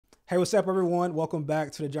Hey, what's up, everyone? Welcome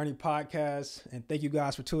back to the Journey Podcast, and thank you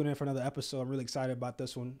guys for tuning in for another episode. I'm really excited about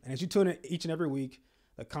this one. And as you tune in each and every week,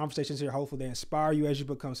 the conversations here, hopefully they inspire you as you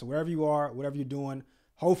become. So wherever you are, whatever you're doing,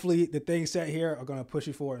 hopefully the things said here are going to push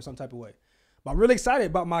you forward in some type of way. But I'm really excited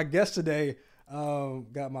about my guest today.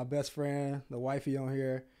 Got my best friend, the wifey, on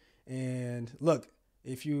here. And look,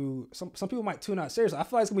 if you some people might tune out. Seriously, I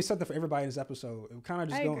feel like it's gonna be something for everybody in this episode. It kind of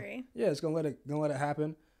just agree. Yeah, it's gonna let it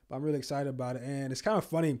happen. But I'm really excited about it, and it's kind of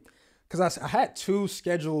funny because I had two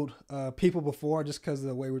scheduled people before just because of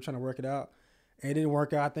the way we're trying to work it out, and it didn't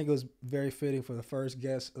work out. I think it was very fitting for the first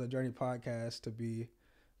guest of the Journey Podcast to be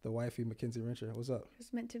the wifey, Makenzie Rencher. What's up?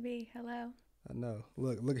 It's meant to be. Hello. I know.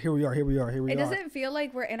 Look. Here we are. It doesn't feel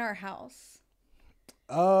like we're in our house.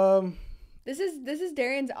 This is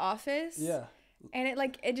Darien's office. Yeah. And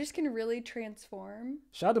it just can really transform.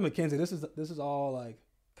 Shout out to Makenzie. This is all like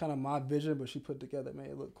kind of my vision, but she put together, man,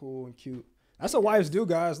 it look cool and cute. That's what wives do,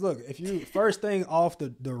 guys. Look, if you first thing off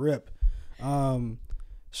the rip,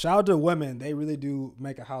 shout out to women. They really do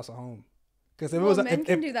make a house a home. Because men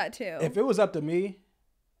can do that too. If it was up to me,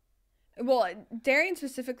 well, Darien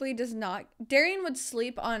specifically does not. Darien would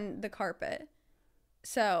sleep on the carpet,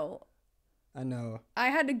 so I know I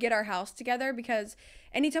had to get our house together because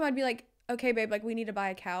anytime I'd be like, okay, babe, like we need to buy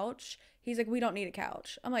a couch. He's like, we don't need a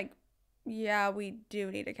couch. I'm like, yeah, we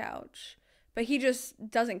do need a couch. But he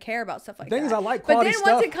just doesn't care about stuff like that. The thing is, I like quality stuff. But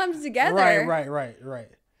then once it comes together, right.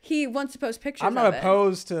 He wants to post pictures. I'm not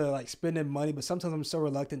opposed to like spending money, but sometimes I'm so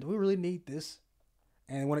reluctant. Do we really need this?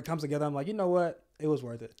 And when it comes together, I'm like, you know what? It was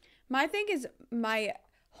worth it. My thing is, my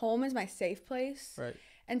home is my safe place. Right.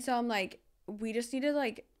 And so I'm like, we just need to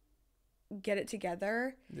like get it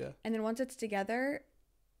together. Yeah. And then once it's together,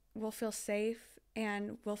 we'll feel safe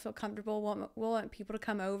and we'll feel comfortable. We'll want people to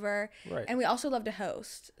come over. Right. And we also love to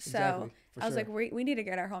host. So exactly. I was like, we need to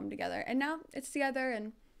get our home together. And now it's together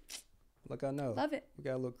and look, I know. Love it. We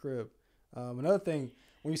got a little crib. Another thing,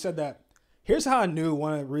 when you said that, here's how I knew,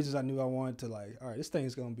 one of the reasons I knew I wanted to like, all right, this thing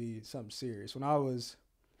is going to be something serious. When I lived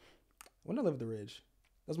at the Ridge,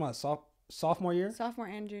 that was my sophomore year. Sophomore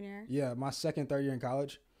and junior. Yeah, my second, third year in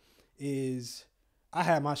college I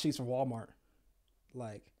had my sheets from Walmart.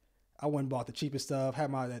 Like, I went and bought the cheapest stuff,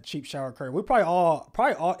 had that cheap shower curtain. We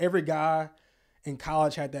every guy in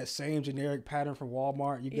college had that same generic pattern from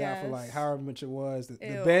Walmart. You got for like however much it was. The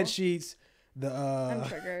bed sheets, I'm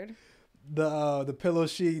triggered. The pillow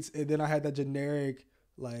sheets, and then I had that generic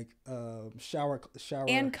like shower.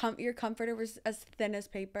 And your comforter was as thin as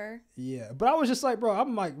paper. Yeah, but I was just like, bro,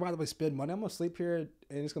 I'm like, rather than spend money, I'm gonna sleep here and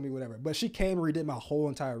it's gonna be whatever. But she came and redid my whole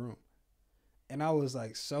entire room, and I was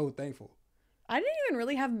like so thankful. I didn't even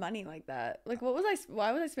really have money like that. Like, why was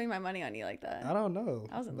I spending my money on you like that? I don't know.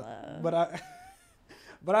 I was in love.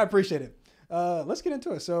 But I appreciate it. Let's get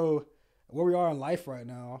into it. So, where we are in life right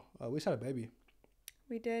now, we just had a baby.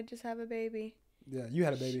 We did just have a baby. Yeah, you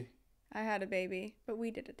had a baby. I had a baby, but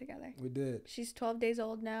we did it together. We did. She's 12 days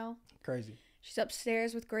old now. Crazy. She's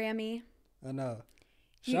upstairs with Grammy. I know.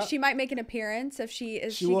 She might make an appearance if she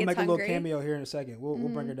will make hungry. A little cameo here in a second. We'll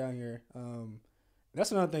bring her down here. That's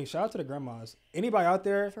another thing. Shout out to the grandmas. Anybody out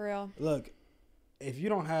there? For real. Look, if you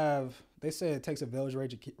don't have, they say it takes a village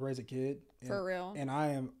to raise a kid. For real.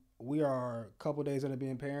 And we are a couple days into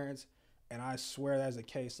being parents, and I swear that's the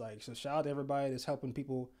case. Like, so shout out to everybody that's helping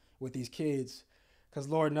people with these kids, because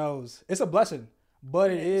Lord knows it's a blessing.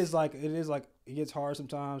 But it is like it gets hard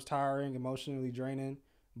sometimes, tiring, emotionally draining.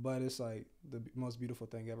 But it's like the most beautiful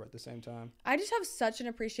thing ever at the same time. I just have such an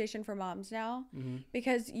appreciation for moms now,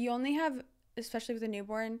 because you only have, especially with a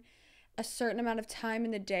newborn, a certain amount of time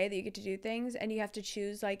in the day that you get to do things, and you have to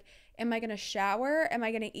choose, like, am I going to shower? Am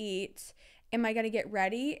I going to eat? Am I going to get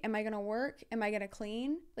ready? Am I going to work? Am I going to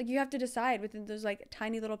clean? Like, you have to decide within those, like,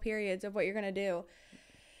 tiny little periods of what you're going to do.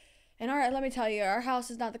 And all right, let me tell you, our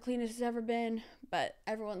house is not the cleanest it's ever been, but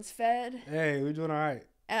everyone's fed. Hey, we're doing all right.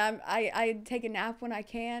 And I take a nap when I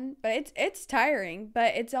can, but it's tiring,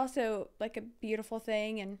 but it's also, like, a beautiful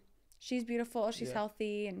thing, and she's beautiful. She's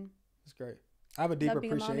healthy, and it's great. I have a deeper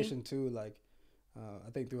appreciation too. Like, I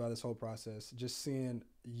think throughout this whole process, just seeing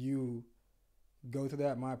you go through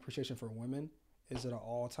that, my appreciation for women is at an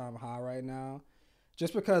all-time high right now.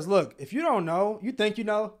 Just because, look, if you don't know, you think you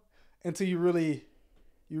know until you're really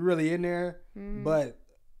in there. But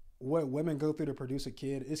what women go through to produce a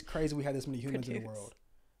kid, it's crazy. We have this many humans in the world.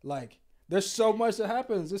 Like, there's so much that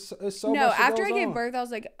happens. It's so much. No, after I gave birth, I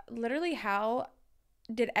was like, literally, how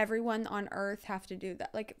did everyone on Earth have to do that?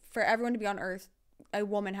 Like, for everyone to be on Earth, a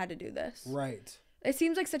woman had to do this. Right. It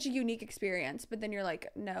seems like such a unique experience, but then you're like,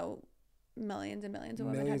 no, millions and millions of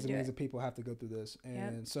women have to do it. Millions of people have to go through this.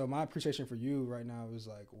 And so my appreciation for you right now is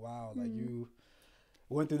like, wow, like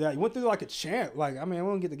went through that. You went through like a champ. Like, I mean, I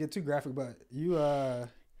won't get too graphic, but you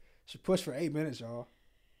should push for 8 minutes, y'all.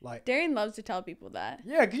 Like, Darien loves to tell people that.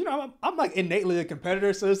 Yeah, because, you know, I'm like innately a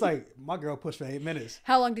competitor, so it's like my girl pushed for 8 minutes.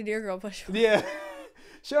 How long did your girl push for? Yeah,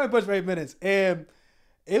 she only pushed for 8 minutes. And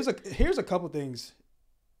here's a couple things.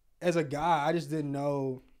 As a guy, I just didn't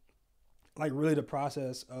know, like, really the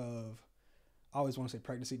process of, I always want to say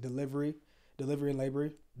pregnancy, delivery and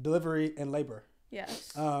labor.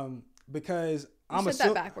 Yes. Because you said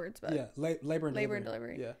that backwards, but yeah, labor and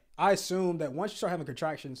delivery. Yeah, I assume that once you start having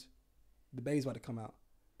contractions, the baby's about to come out.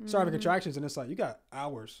 Start having contractions, and it's like you got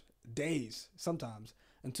hours, days, sometimes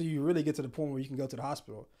until you really get to the point where you can go to the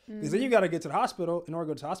hospital. Because then you got to get to the hospital. In order to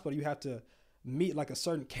go to the hospital, you have to meet like a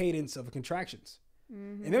certain cadence of contractions.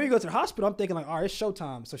 And then when you go to the hospital, I'm thinking like, all right, it's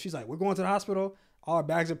showtime. So she's like, we're going to the hospital. All our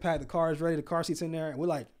bags are packed. The car is ready. The car seat's in there, and we're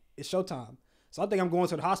like, it's showtime. So I think I'm going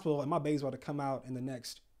to the hospital, and my baby's about to come out in the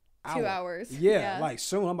next hour. 2 hours. Yeah, like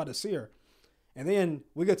soon. I'm about to see her. And then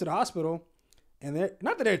we get to the hospital. And they're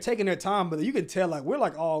not that they're taking their time, but you can tell, like, we're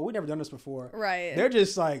like, oh, we've never done this before. Right. They're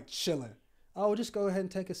just like chilling. Oh, just go ahead and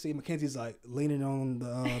take a seat. Mackenzie's like leaning on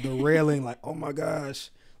the railing, like, oh my gosh,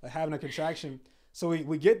 like having a contraction. So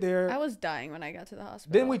we get there. I was dying when I got to the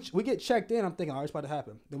hospital. Then we get checked in. I'm thinking, oh, it's about to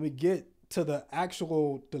happen. Then we get to the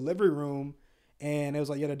actual delivery room, and it was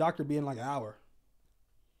like, yeah, the doctor be in like an hour.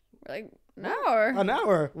 We're like, an hour? An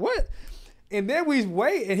hour? What? And then we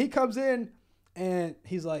wait, and he comes in. And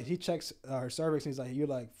he's like, he checks her cervix, and he's like, you're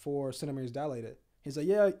like 4 centimeters dilated. He's like,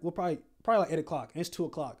 yeah, we'll probably like 8 o'clock. And it's 2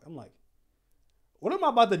 o'clock. I'm like, what am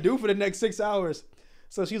I about to do for the next 6 hours?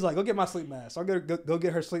 So she's like, go get my sleep mask. So I go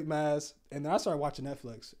get her sleep mask. And then I started watching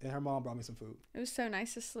Netflix, and her mom brought me some food. It was so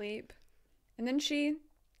nice to sleep. And then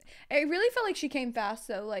it really felt like she came fast,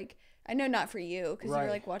 though. Like, I know not for you, because you were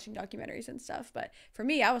like watching documentaries and stuff. But for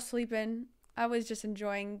me, I was sleeping. I was just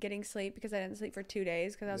enjoying getting sleep because I didn't sleep for 2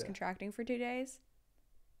 days because I was contracting for 2 days.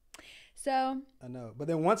 So I know, but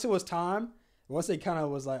then once it was time, once they kind of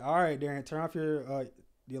was like, all right, Darien, turn off your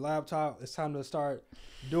laptop. It's time to start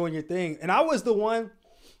doing your thing. And I was the one.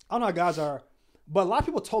 I don't know how guys are, but a lot of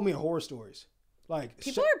people told me horror stories. Like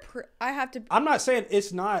people I'm not saying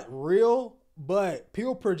it's not real, but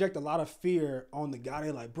people project a lot of fear on the guy.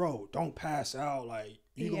 They're like, bro, don't pass out. Like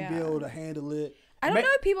you're gonna be able to handle it. I don't know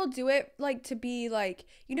if people do it like to be like,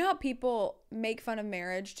 you know how people make fun of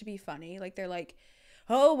marriage to be funny? Like they're like,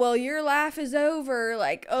 oh, well, your laugh is over.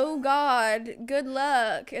 Like, oh God, good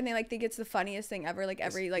luck. And they think it's the funniest thing ever. Like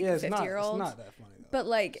every 50-year-old. It's not that funny though. But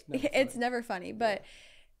like, it's never funny. But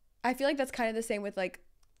I feel like that's kind of the same with like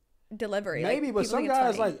delivery. Maybe, but some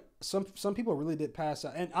guys like some people really did pass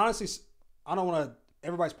out. And honestly, I don't want to.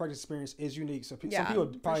 Everybody's pregnancy experience is unique. So some people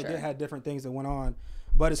probably did have different things that went on.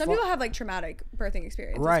 But some people have like traumatic birthing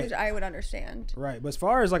experiences, which I would understand. Right, but as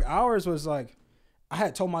far as like ours was like, I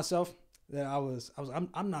had told myself that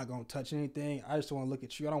I'm not gonna touch anything. I just want to look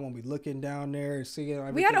at you. I don't want to be looking down there and seeing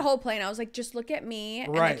everything. We had a whole plan. I was like, just look at me,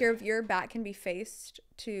 and like your back can be faced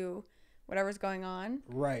to whatever's going on.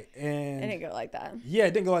 Right, and it didn't go like that. Yeah,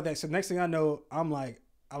 it didn't go like that. So next thing I know, I'm not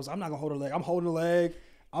gonna hold her leg. I'm holding the leg.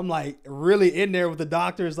 I'm like really in there with the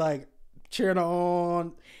doctors, like cheering her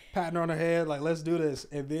on, patting her on her head, like, let's do this.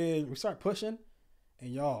 And then we start pushing, and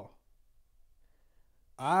y'all,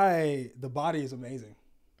 the body is amazing.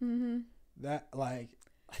 Mm-hmm. That, like...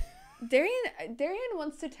 Darien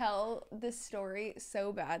wants to tell this story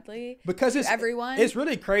so badly. Because it's everyone. It's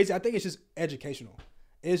really crazy. I think it's just educational.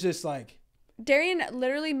 It's just like... Darien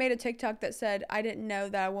literally made a TikTok that said, I didn't know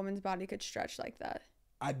that a woman's body could stretch like that.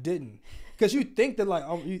 I didn't. Because you think that, like,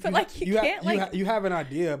 you have an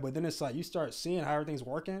idea, but then it's like you start seeing how everything's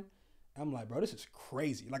working. I'm like, bro, this is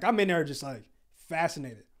crazy. Like, I'm in there just like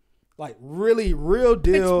fascinated, like really real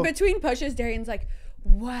deal. Between pushes, Darien's like,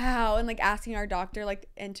 wow, and like asking our doctor like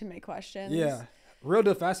intimate questions. Yeah, real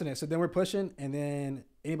deal fascinated. So then we're pushing, and then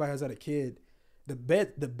anybody who's had a kid, the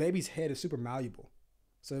baby's head is super malleable,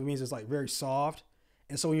 so it means it's like very soft.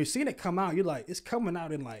 And so when you're seeing it come out, you're like, it's coming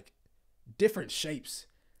out in like different shapes.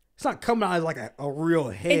 It's not coming out as like a real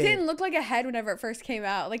head. It didn't look like a head whenever it first came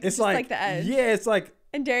out. Like it's just like the edge. Yeah, it's like.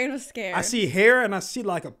 And Darien was scared. I see hair and I see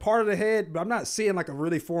like a part of the head, but I'm not seeing like a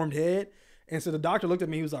really formed head. And so the doctor looked at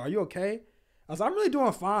me. He was like, "Are you okay?" I was like, "I'm really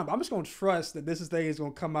doing fine, but I'm just gonna trust that this thing is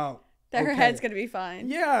gonna come out. That her head's gonna be fine."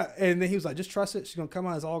 Yeah. And then he was like, "Just trust it. She's gonna come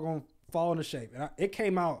out. It's all gonna fall into shape." And it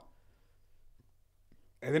came out.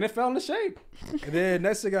 And then it fell into shape. And then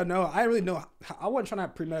next thing I know, I didn't really know. I wasn't trying to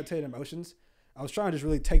have premeditated emotions. I was trying to just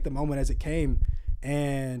really take the moment as it came.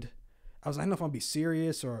 And I was like, I don't know if I'm gonna be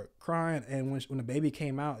serious or crying. And when the baby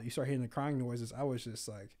came out, you start hearing the crying noises. I was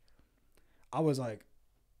like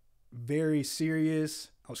very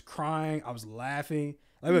serious. I was crying. I was laughing.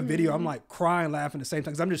 I have a video. I'm like crying, laughing at the same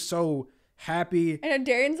time because I'm just so happy. And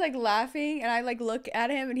Darian's like laughing, and I like look at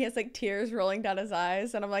him, and he has like tears rolling down his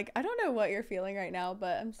eyes, and I'm like, I don't know what you're feeling right now,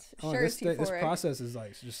 but I'm sure it's euphoric. This process is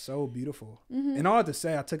like just so beautiful. And all I have to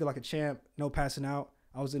say, I took it like a champ. No passing out.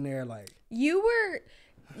 I was in there like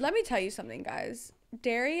let me tell you something, guys.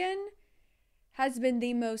 Darien has been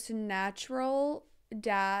the most natural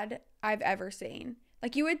dad I've ever seen.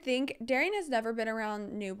 Like, you would think Darien has never been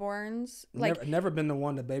around newborns. Like, never been the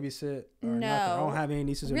one to babysit. Or no, nothing. I don't have any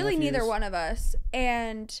nieces or really nephews. neither one of us.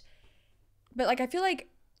 But like, I feel like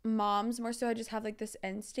moms more so just have like this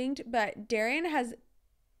instinct. But Darien has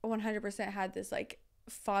 100% had this like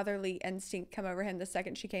fatherly instinct come over him the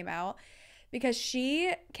second she came out, because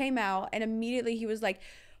she came out and immediately he was like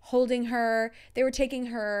holding her. They were taking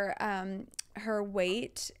her her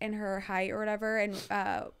weight and her height or whatever,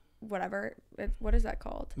 and whatever, what is that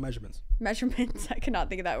called? Measurements. I cannot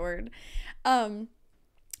think of that word. And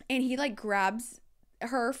he like grabs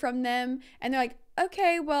her from them, and they're like,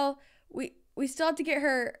 okay, well, we still have to get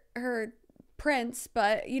her prints,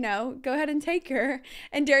 but you know, go ahead and take her.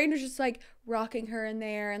 And Darien was just like rocking her in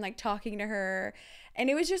there and like talking to her, and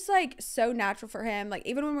it was just like so natural for him. Like,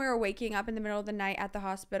 even when we were waking up in the middle of the night at the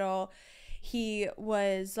hospital, he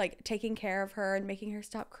was like taking care of her and making her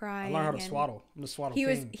stop crying. I learned how to swaddle. I'm the swaddle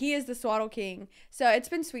king. He is the swaddle king. So it's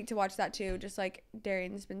been sweet to watch that too. Just like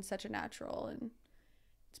Darien's been such a natural, and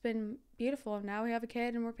it's been beautiful. Now we have a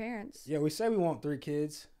kid and we're parents. Yeah, we say we want 3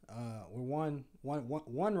 kids. We're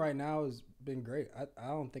one right now has been great. I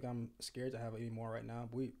don't think I'm scared to have any more right now.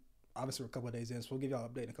 But obviously we're a couple of days in, so we'll give y'all an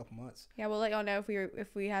update in a couple months. Yeah, we'll let y'all know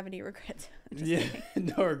if we have any regrets. Yeah,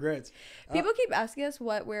 no regrets. People keep asking us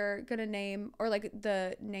what we're gonna name, or like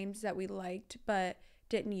the names that we liked but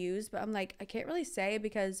didn't use. But I'm like, I can't really say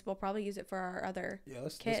because we'll probably use it for our other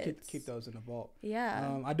let's keep those in the vault.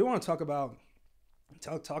 Yeah. I do want to talk about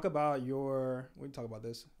your. We can talk about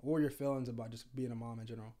this. What were your feelings about just being a mom in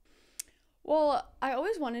general? Well, I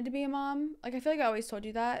always wanted to be a mom. Like, I feel like I always told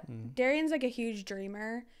you that. Darien's like a huge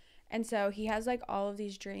dreamer. And so he has like all of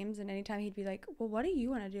these dreams. And anytime he'd be like, well, what do you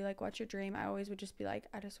want to do? Like, what's your dream? I always would just be like,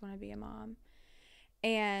 I just want to be a mom.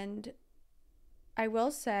 And I will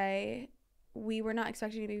say, we were not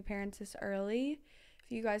expecting to be parents this early.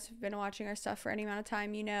 If you guys have been watching our stuff for any amount of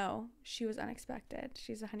time, you know she was unexpected.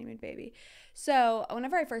 She's a honeymoon baby. So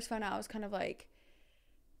whenever I first found out, I was kind of like,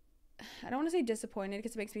 I don't want to say disappointed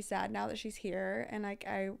because it makes me sad now that she's here, and like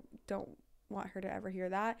I don't want her to ever hear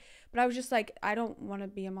that, but I was just like, I don't want to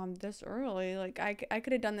be a mom this early. Like I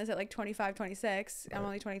could have done this at like 25, 26. Right. I'm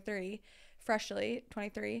only 23, freshly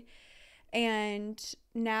 23. And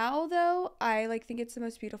now though, I like think it's the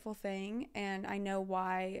most beautiful thing, and I know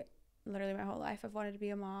why. Literally my whole life I've wanted to be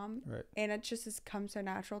a mom. Right. And it just has come so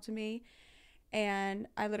natural to me, and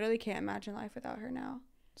I literally can't imagine life without her now.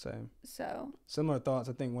 Same. So similar thoughts.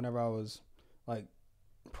 I think whenever I was like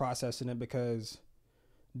processing it, because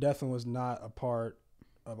definitely was not a part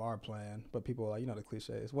of our plan, but people were like, you know, the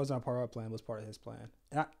cliches. It wasn't a part of our plan, it was part of his plan.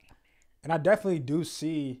 And I definitely do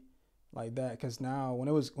see like that, because now when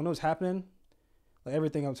it was happening, like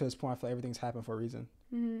everything up to this point, I feel like everything's happened for a reason.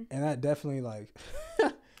 And that definitely like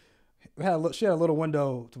she had a little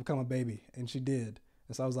window to become a baby, and she did.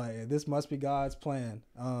 And so I was like, hey, this must be God's plan.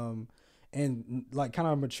 And like kind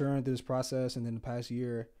of maturing through this process, and then the past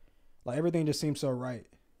year, like everything just seems so right.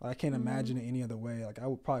 Like I can't imagine it any other way. Like I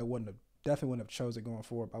definitely wouldn't have chose it going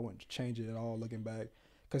forward, but I wouldn't change it at all looking back,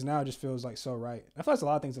 because now it just feels like so right. I feel like a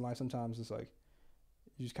lot of things in life sometimes it's like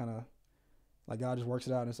you just kind of like God just works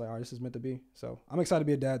it out, and it's like, all right, this is meant to be. So I'm excited to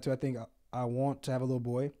be a dad too. I think I want to have a little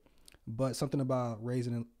boy, but something about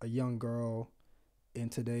raising a young girl in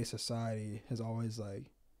today's society has always like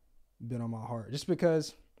been on my heart, just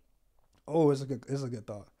because it's a good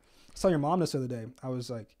thought. I saw your mom this other day. I was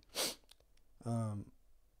like,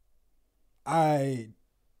 I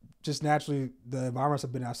just naturally, the environments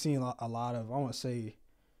I've seen a lot of, I want to say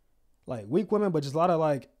like weak women, but just a lot of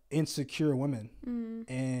like insecure women.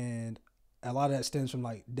 And a lot of that stems from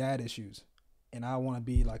like dad issues. And I want to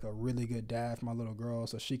be like a really good dad for my little girl,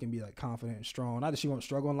 so she can be like confident and strong. Not that she won't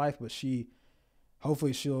struggle in life, but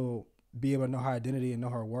hopefully she'll be able to know her identity and know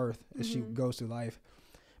her worth as she goes through life.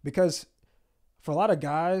 Because for a lot of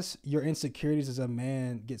guys, your insecurities as a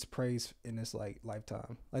man gets praised in this like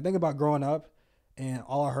lifetime. Like think about growing up, and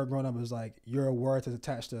all I heard growing up was like your worth is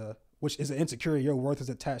attached to, which is an insecurity. Your worth is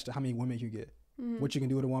attached to how many women you get, what you can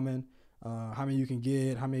do with a woman, how many you can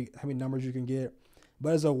get, how many numbers you can get.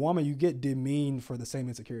 But as a woman, you get demeaned for the same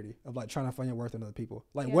insecurity of like trying to find your worth in other people.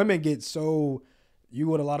 Like women get so, you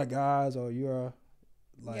with a lot of guys, or you're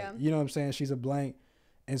like, you know what I'm saying? She's a blank.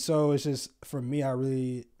 And so it's just, for me, I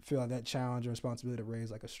really feel like that challenge and responsibility to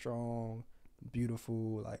raise like a strong,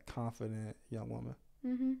 beautiful, like confident young woman.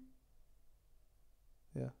 Mm-hmm.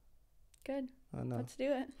 Yeah. Good. I know. Let's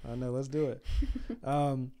do it. I know. Let's do it.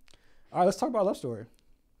 All right. Let's talk about love story.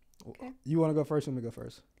 Okay. You want to go first? Let me go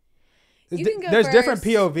first. You can go There's first different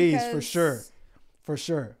POVs for sure. For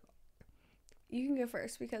sure. You can go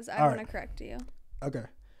first because I All want to right. correct you. Okay.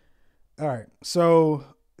 All right. So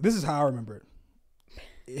this is how I remember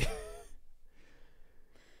it.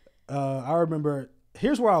 I remember,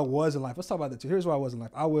 here's where I was in life. Let's talk about that too. Here's where I was in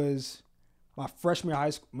life. I was my freshman year of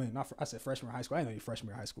high school. I said freshman year of high school. I didn't know you freshman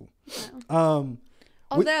year of high school. No.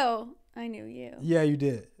 Although I knew you. Yeah, you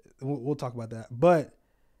did. We'll talk about that. But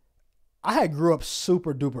I had grew up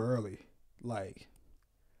super duper early. Like,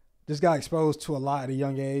 just got exposed to a lot at a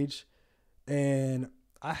young age. And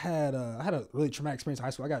I had a really traumatic experience in high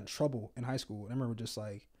school. I got in trouble in high school. And I remember just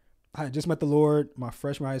like, I had just met the Lord my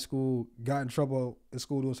freshman high school, got in trouble at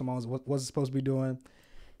school doing something I wasn't supposed to be doing.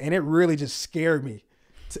 And it really just scared me.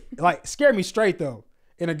 Scared me straight though,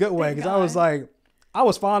 in a good way. Because I was like, I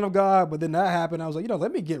was fond of God, but then that happened. I was like,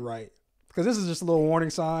 let me get right. Because this is just a little warning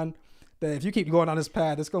sign that if you keep going on this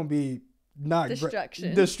path, it's going to be not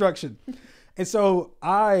destruction. And so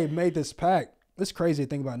I made this pact. It's crazy to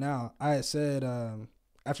think about now. I had said,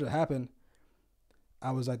 after it happened,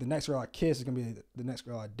 I was like, the next girl I kiss is going to be the next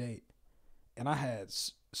girl I date. And I had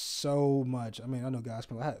so much. I mean, I know guys,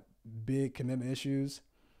 I had big commitment issues.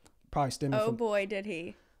 Probably stemming from. Oh boy, did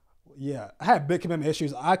he. Yeah. I had big commitment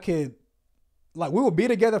issues. I could, like, we would be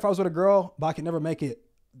together if I was with a girl, but I could never make it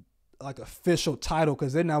like official title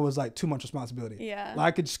because then that was like too much responsibility. Yeah.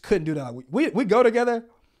 Like, I just couldn't do that. Like, we go together,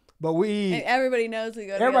 but and everybody knows we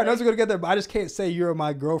go together. Everybody knows we go together, but I just can't say you're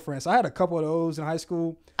my girlfriend. So I had a couple of those in high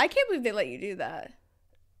school. I can't believe they let you do that.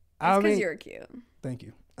 It's because you're cute. Thank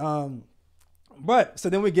you. But so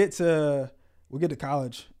then we get to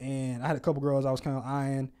college, and I had a couple girls I was kind of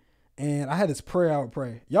eyeing, and I had this prayer I would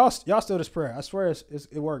pray. Y'all still this prayer. I swear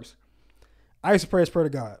it works. I used to pray this prayer to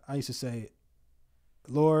God. I used to say,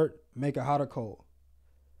 Lord, make it hot or cold.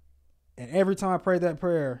 And every time I prayed that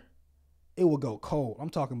prayer, it would go cold.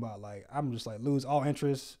 I'm talking about like, I'm just like lose all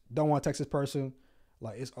interest. Don't want to text this person.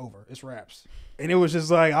 Like, it's over. It's wraps. And it was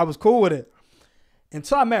just like, I was cool with it.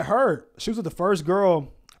 Until I met her. She was the first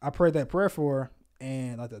girl I prayed that prayer for.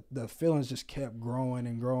 And like the feelings just kept growing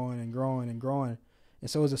and growing and growing and growing. And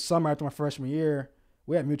so it was the summer after my freshman year.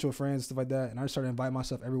 We had mutual friends and stuff like that. And I just started inviting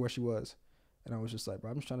myself everywhere she was. And I was just like,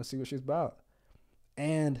 bro, I'm just trying to see what she's about.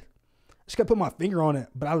 And I just kept putting my finger on it.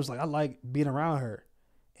 But I was like, I like being around her.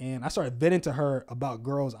 And I started venting to her about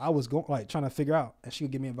girls I was trying to figure out. And she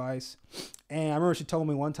would give me advice. And I remember she told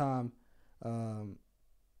me one time,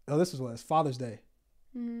 this was Father's Day,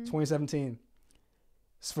 2017.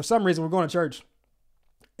 So for some reason, we're going to church.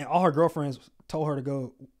 And all her girlfriends told her to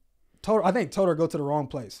go to the wrong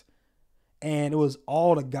place. And it was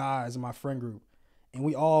all the guys in my friend group. And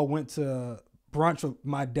we all went to brunch with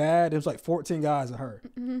my dad. It was like 14 guys and her.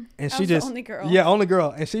 Mm-hmm. And she just, the only girl. Yeah, only girl.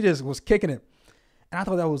 And she just was kicking it. And I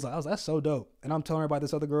thought that's so dope. And I'm telling her about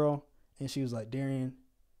this other girl. And she was like, Darien,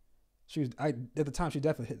 at the time she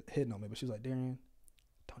definitely hitting on me, but she was like, Darien,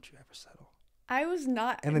 don't you ever settle. I was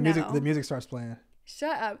not. And the music starts playing.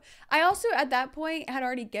 Shut up. I also at that point had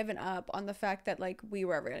already given up on the fact that like we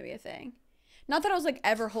were ever going to be a thing. Not that I was like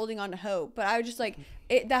ever holding on to hope, but I was just like,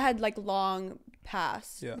 that had like long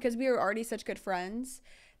passed because we were already such good friends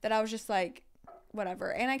that I was just like,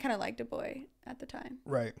 whatever. And I kind of liked a boy at the time.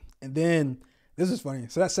 Right. And then this is funny.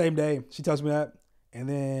 So that same day she tells me that. And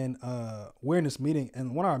then we're in this meeting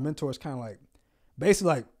and one of our mentors kind of like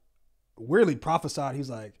basically like weirdly prophesied. He's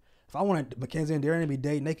like, if I wanted Makenzie and Darien to be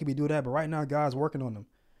dating, they could be doing that. But right now, God's working on them.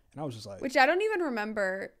 And I was just like, which I don't even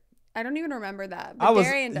remember that. But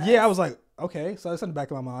Darien does. Yeah, I was like, okay. So that's in the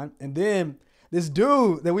back of my mind. And then this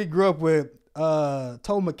dude that we grew up with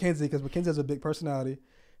told Makenzie, because Makenzie has a big personality.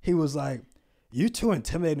 He was like, you too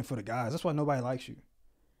intimidating for the guys. That's why nobody likes you.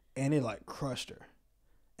 And it like crushed her.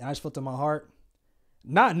 And I just felt in my heart,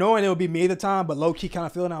 not knowing it would be me at the time, but low key kind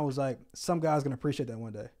of feeling, I was like, some guy's going to appreciate that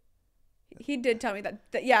one day. He did tell me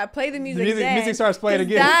that yeah, play the music. The music starts playing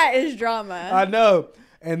again. That is drama. I know.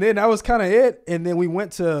 And then that was kind of it. And then we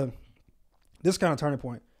went to this kind of turning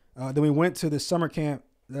point. Then we went to this summer camp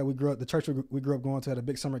that we grew up, the church we grew up going to had a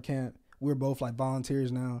big summer camp. We were both like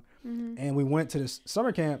volunteers now. Mm-hmm. And we went to this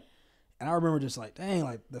summer camp. And I remember just like, dang,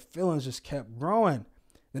 like the feelings just kept growing.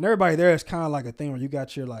 Then everybody there is kind of like a thing where you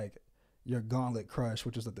got your gauntlet crush,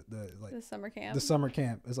 which is the summer camp. The summer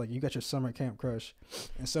camp. It's like you got your summer camp crush.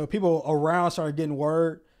 And so people around started getting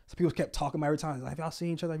word. So people kept talking about every time. Like, have y'all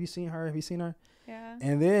seen each other? Have you seen her? Have you seen her? Yeah.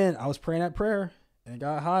 And then I was praying that prayer. And it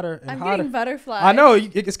got hotter and I'm hotter. getting butterflies. I know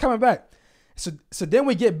it's coming back. So then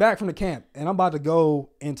we get back from the camp, and I'm about to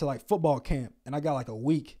go into like football camp, and I got like a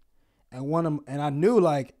week, and I knew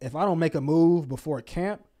like if I don't make a move before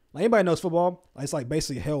camp, like anybody knows football, like it's like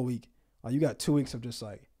basically hell week. Like you got 2 weeks of just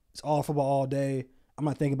like it's all football all day. I'm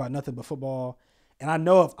not thinking about nothing but football, and I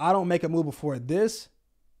know if I don't make a move before this,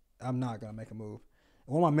 I'm not gonna make a move.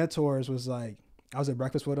 And one of my mentors was like, I was at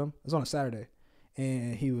breakfast with him. It was on a Saturday.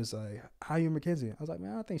 And he was like, how you Makenzie? I was like,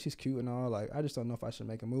 man, I think she's cute and all. Like, I just don't know if I should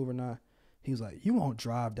make a move or not. He was like, you won't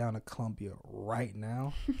drive down to Columbia right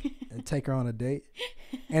now and take her on a date?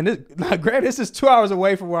 And granted, this is 2 hours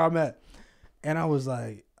away from where I'm at. And I was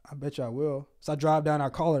like, I bet you I will. So I drive down, I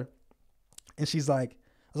call her. And she's like, I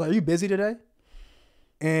was like, are you busy today?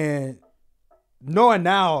 And knowing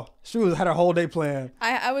now, she had her whole day planned.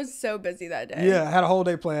 I was so busy that day. Yeah, I had a whole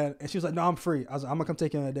day planned. And she was like, no, I'm free. I was like, I'm going to come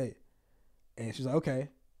take you on a date. And she's like, okay.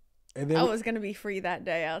 And then I was going to be free that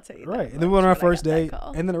day, I'll tell you. Right. And then we went on our first date.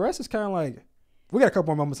 And then the rest is kind of like, we got a couple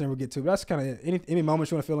more moments in we'll get to. But that's kind of it. Any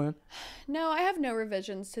moments you want to fill in? No, I have no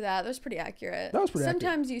revisions to that. That was pretty accurate. That was pretty accurate.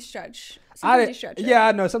 Sometimes you stretch. Sometimes you stretch it. Yeah,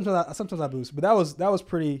 I know. Sometimes I boost. But that was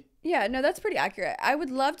pretty. Yeah, no, that's pretty accurate. I would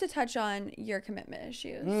love to touch on your commitment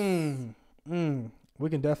issues. We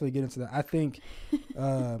can definitely get into that. I think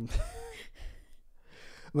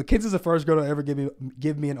Mackenzie's the first girl to ever give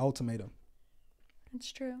me an ultimatum. It's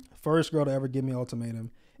true. First girl to ever give me an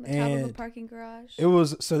ultimatum. On the top of a parking garage. It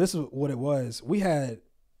was, so this is what it was. We had,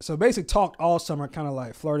 so basically talked all summer, kind of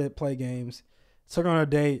like flirted, play games, took her on a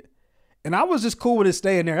date. And I was just cool with it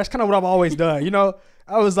staying there. That's kind of what I've always done. You know,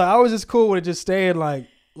 I was just cool with it just staying like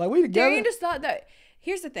we together. Darien just thought that,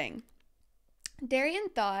 here's the thing. Darien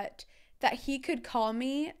thought that he could call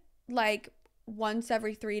me like once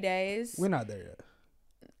every 3 days. We're not there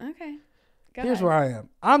yet. Okay. Here's where I am.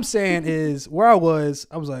 I'm saying is where I was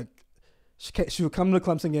like, she would come to the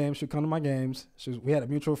Clemson games. She would come to my games. We had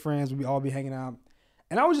mutual friends. We'd all be hanging out.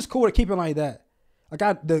 And I was just cool to keep it like that. Like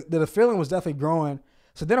the feeling was definitely growing.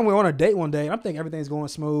 So then we went on a date one day, and I'm thinking everything's going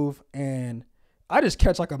smooth. And I just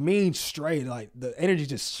catch like a mean straight. Like the energy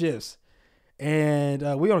just shifts. And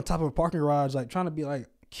we on the top of a parking garage, like trying to be like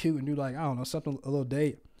cute and do like, I don't know, something, a little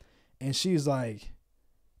date. And she's like,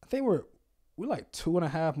 I think we're like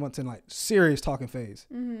 2.5 months in like serious talking phase.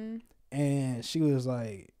 Mm-hmm. And she was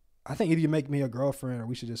like, I think either you make me your girlfriend or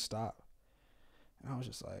we should just stop. And I was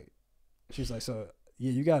just like, she's like, so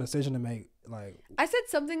yeah, you got a decision to make. Like, I said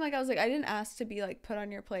something like, I didn't ask to be like put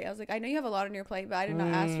on your plate. I was like, I know you have a lot on your plate, but I did not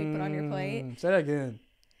ask to be put on your plate. Say that again.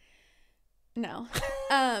 No.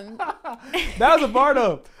 That was a bar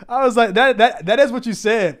though. I was like, that is what you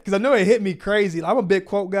said, because I know it hit me crazy. I'm a big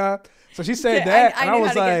quote guy. So she said that, and I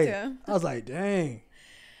was like, dang.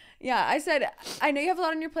 Yeah, I said, I know you have a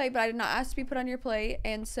lot on your plate, but I did not ask to be put on your plate.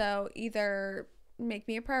 And so either make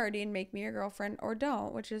me a priority and make me your girlfriend, or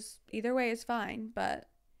don't, which is either way is fine. But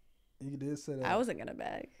you did say that. I wasn't going to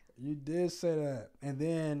beg. You did say that. And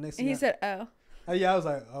then next thing he said, oh. Yeah, I was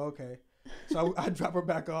like, oh, okay. So I drop her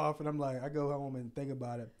back off, and I'm like, I go home and think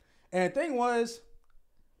about it. And the thing was,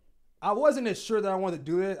 I wasn't as sure that I wanted to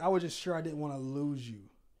do it. I was just sure I didn't want to lose you.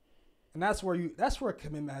 And that's where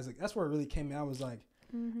commitment has, that's where it really came in. I was like,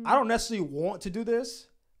 mm-hmm. I don't necessarily want to do this,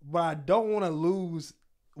 but I don't want to lose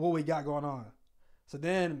what we got going on. So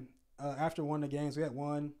then after one of the games, we had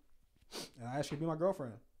one, and I asked her to be my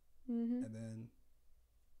girlfriend. Mm-hmm. And then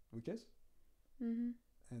we kissed. Mm-hmm.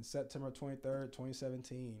 And September 23rd,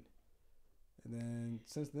 2017. And then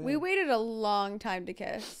since then. We waited a long time to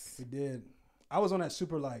kiss. We did. I was on that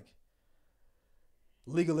super like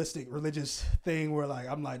legalistic religious thing where like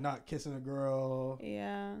I'm like not kissing a girl.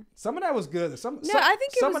 Yeah. Some of that was good. I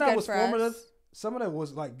think some of that was formative. Us. Some of that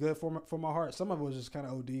was like good for my heart. Some of it was just kind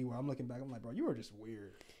of OD where I'm looking back, I'm like, bro, you were just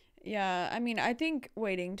weird. Yeah, I mean, I think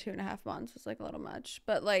waiting 2.5 months was like a little much,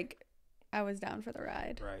 but like I was down for the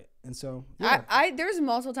ride. Right. And so yeah. I there was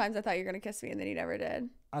multiple times I thought you were gonna kiss me, and then you never did.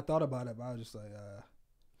 I thought about it, but I was just like,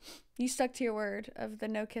 You stuck to your word of the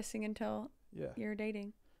no kissing until you're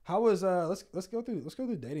dating. How was let's go through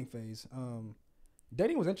the dating phase.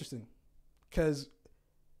 Dating was interesting because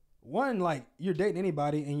one, like you're dating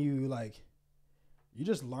anybody and you're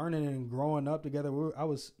just learning and growing up together. I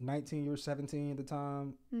was 19, you were 17 at the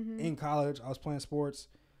time. Mm-hmm. In college, I was playing sports.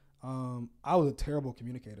 I was a terrible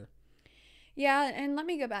communicator. Yeah, and let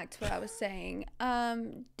me go back to what I was saying.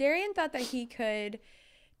 Darien thought that he could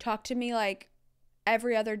talk to me like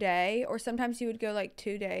every other day, or sometimes he would go like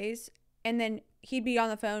 2 days, and then he'd be on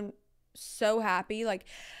the phone so happy, like,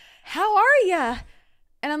 how are ya?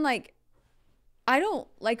 And I'm like, I don't,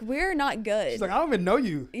 like, we're not good. She's like, I don't even know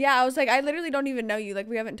you. Yeah, I was like, I literally don't even know you. Like,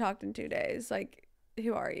 we haven't talked in 2 days. Like,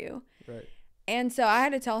 who are you? Right. And so I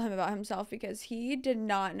had to tell him about himself because he did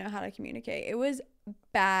not know how to communicate. It was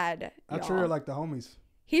bad. I treat her like the homies.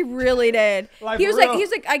 He really did. Like, he was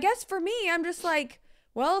like, I guess for me, I'm just like,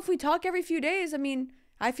 well, if we talk every few days, I mean,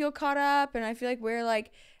 I feel caught up, and I feel like we're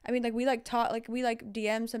like, I mean, like we like talk, like we like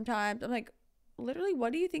DM sometimes. I'm like, literally,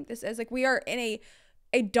 what do you think this is? Like, we are in a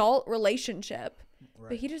adult relationship. Right.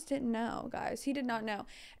 But he just didn't know, guys. He did not know.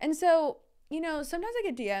 And so, you know, sometimes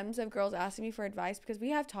I get DMs of girls asking me for advice because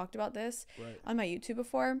we have talked about this on my YouTube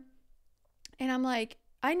before. And I'm like,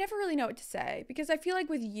 I never really know what to say because I feel like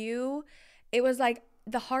with you, it was like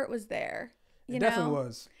the heart was there. You know? Definitely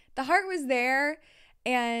was. The heart was there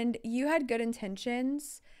and you had good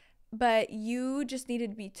intentions, but you just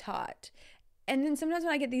needed to be taught. And then sometimes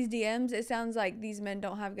when I get these DMs, it sounds like these men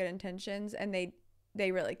don't have good intentions and they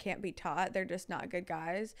really can't be taught. They're just not good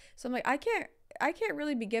guys. So I'm like, I can't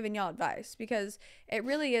really be giving y'all advice because it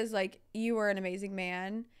really is like you were an amazing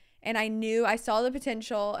man. And I saw the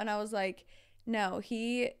potential and I was like, no,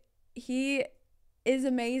 he is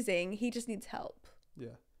amazing. He just needs help.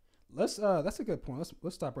 Yeah. That's a good point.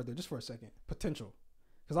 Let's stop right there just for a second. Potential.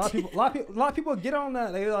 Because a lot of people get on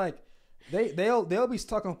that. They like, they'll be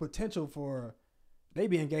stuck on potential for, they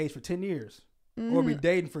be engaged for 10 years. Or be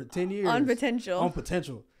dating for 10 years. On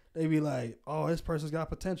potential. They be like, oh, this person's got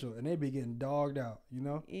potential. And they be getting dogged out, you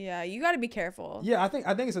know? Yeah, you got to be careful. Yeah, I think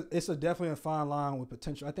it's definitely a fine line with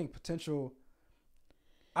potential. I think potential,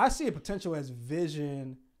 I see a potential as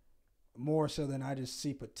vision more so than I just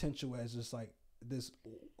see potential as just like this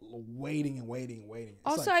waiting. It's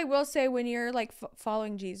also, like, I will say when you're like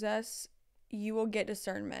following Jesus, you will get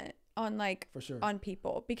discernment on like for sure. on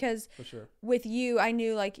people because for sure. With you, I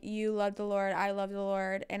knew like you loved the Lord, I loved the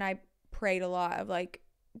Lord, and I prayed a lot of like,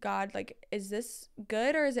 God, like, is this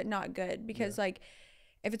good or is it not good? Because like,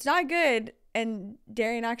 if it's not good and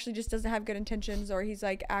Darien actually just doesn't have good intentions or he's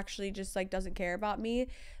like actually just like doesn't care about me,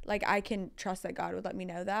 like I can trust that God would let me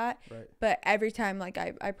know that. Right. But every time like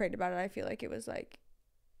I prayed about it, I feel like it was like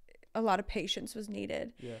a lot of patience was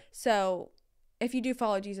needed. Yeah. So if you do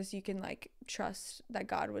follow Jesus, you can like trust that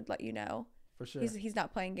God would let you know. For sure. He's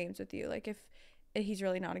not playing games with you. Like if he's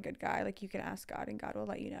really not a good guy, like you can ask God and God will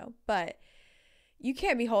let you know. But you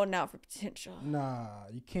can't be holding out for potential. Nah,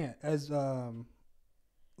 you can't. As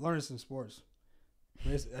learning some sports,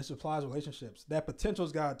 it applies relationships. That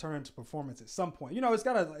potential's got to turn into performance at some point. You know, it's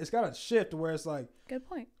got to shift where it's like, good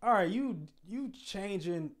point. All right, you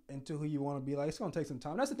changing into who you want to be. Like, it's gonna take some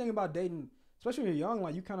time. That's the thing about dating, especially when you're young.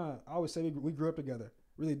 Like, you kind of, I always say we grew up together.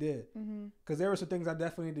 Really did. Because there were some things I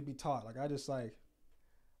definitely need to be taught. Like, I just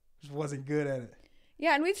wasn't good at it.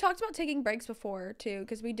 Yeah, and we've talked about taking breaks before too,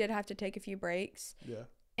 because we did have to take a few breaks. Yeah.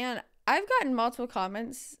 And I've gotten multiple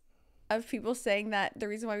comments of people saying that the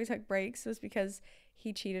reason why we took breaks was because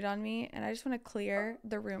he cheated on me, and I just want to clear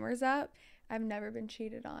the rumors up. I've never been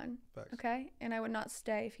cheated on. Thanks. Okay? And I would not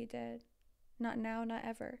stay if he did. Not now, not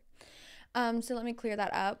ever. So let me clear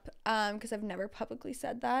that up, because I've never publicly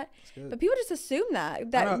said that. But people just assume that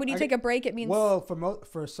when you take a break, it means. Well,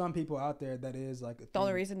 for some people out there, that is like the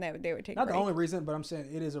only reason they would take. Not a break. The only reason, but I'm saying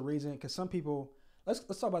it is a reason because some people. Let's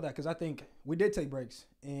talk about that because I think we did take breaks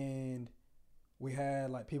and we had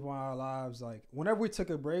like people in our lives like whenever we took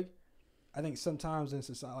a break, I think sometimes in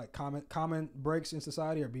society like common breaks in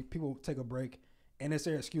society or people take a break and it's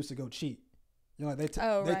their excuse to go cheat. You know,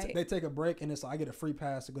 like they take a break and it's like I get a free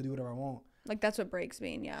pass to go do whatever I want. Like that's what breaks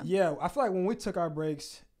mean, yeah. Yeah, I feel like when we took our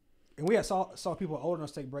breaks, and we had saw people older than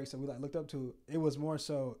us take breaks that we like looked up to, it was more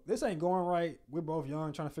so this ain't going right. We're both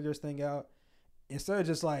young, trying to figure this thing out. Instead of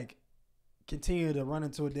just like continue to run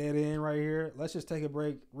into a dead end right here, let's just take a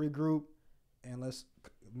break, regroup, and let's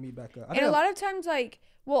meet back up. And a lot of times, like,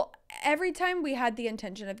 well, every time we had the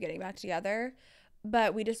intention of getting back together.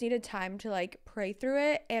 But we just needed time to like pray through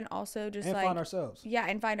it and also just find ourselves. Yeah,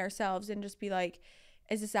 and find ourselves and just be like,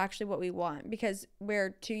 is this actually what we want? Because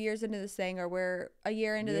we're 2 years into this thing or we're a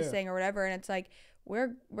year into this thing or whatever, and it's like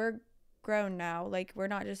we're grown now. Like we're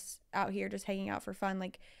not just out here just hanging out for fun.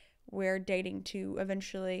 Like we're dating to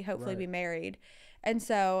eventually hopefully be married. And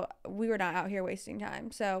so we were not out here wasting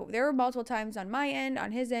time. So there were multiple times on my end,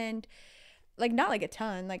 on his end. Like, not like a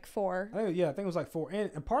ton, like 4. I think it was like 4.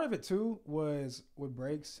 And part of it, too, was with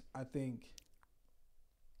breaks, I think,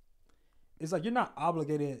 it's like you're not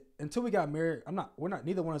obligated until we got married.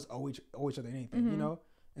 Neither one of us owe each other anything, you know?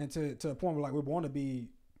 And to a point where, like, we're born to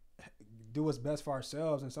do what's best for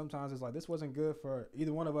ourselves. And sometimes it's like, this wasn't good for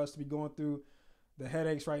either one of us to be going through the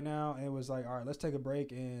headaches right now. And it was like, all right, let's take a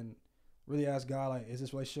break and really ask God, like, is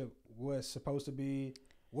this relationship what it's supposed to be?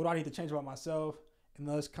 What do I need to change about myself? And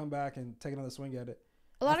let's come back and take another swing at it.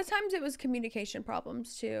 A lot of times it was communication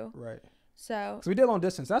problems too. Right. So we did long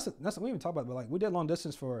distance. That's we even talk about it, but like we did long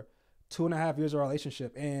distance for 2.5 years of our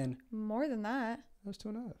relationship, and more than that. That was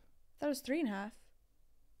 2.5. That was 3.5.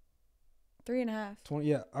 3.5. 20.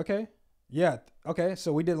 Yeah. Okay. Yeah. Okay.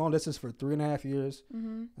 So we did long distance for 3.5 years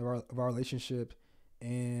of our relationship,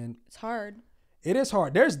 and it's hard. It is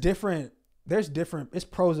hard. There's different. It's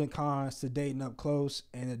pros and cons to dating up close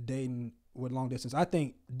and dating with long distance. I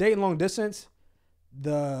think dating long distance,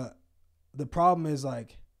 the problem is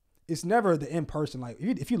like it's never the in person. Like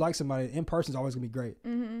if you like somebody, in person is always gonna be great.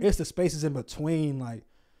 It's the spaces in between, like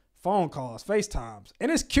phone calls, FaceTimes, and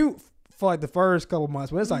it's cute for like the first couple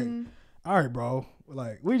months, but it's like, all right, bro,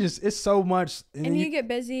 like it's so much, and you get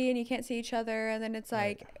busy and you can't see each other, and then it's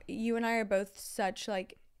like you and I are both such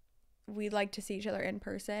like we like to see each other in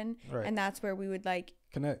person, and that's where we would like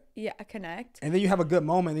connect. Yeah, connect. And then you have a good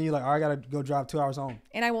moment, and you're like, all right, I gotta go drive 2 hours home,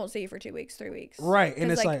 and I won't see you for 2 weeks, 3 weeks, right?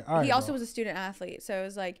 And it's like all right, he also was a student athlete, so it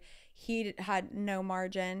was like he had no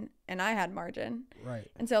margin and I had margin, right?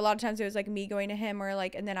 And so a lot of times it was like me going to him, or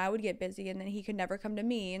like, and then I would get busy, and then he could never come to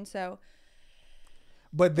me, and so.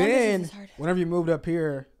 But then whenever you moved up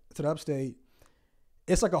here to the upstate,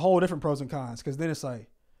 it's like a whole different pros and cons, because then it's like,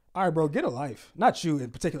 all right, bro, get a life. Not you in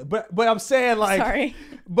particular, but I'm saying like, sorry,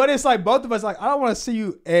 but it's like both of us like, I don't want to see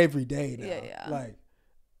you every day now. Yeah. Like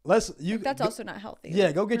that's also not healthy.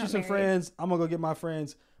 Yeah, go get you some friends. I'm gonna go get my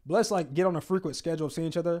friends. But let's like get on a frequent schedule of seeing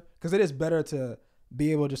each other, because it is better to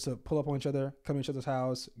be able just to pull up on each other, come to each other's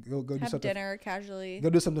house, go do something, dinner casually, go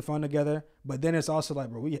do something fun together. But then it's also like,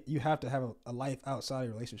 bro, you have to have a life outside of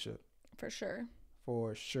your relationship. For sure.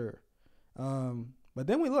 But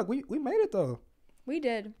then we made it though. We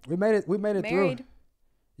did. We made it Married. through.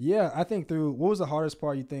 Yeah, I think through. What was the hardest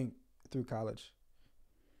part you think through college?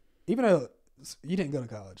 Even though you didn't go to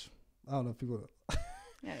college, I don't know if people.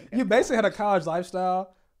 You basically had a college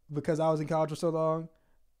lifestyle because I was in college for so long.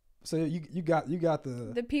 So you got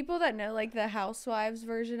the people that know like the housewives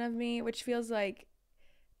version of me, which feels like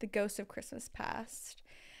the ghost of Christmas past,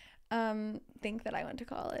 think that I went to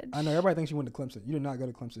college. I know everybody thinks you went to Clemson. You did not go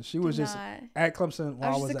to Clemson. She was just at Clemson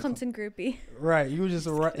while I was just a Clemson groupie. Right. You was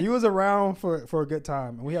just you was around for a good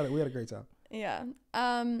time, and we had a great time. Yeah.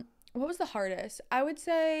 What was the hardest? I would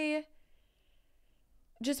say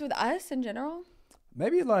just with us in general.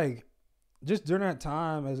 Maybe like just during that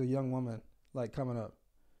time as a young woman, like coming up.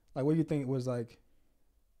 Like, what do you think was like,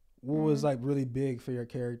 what was like really big for your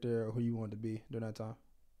character or who you wanted to be during that time?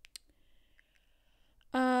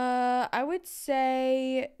 I would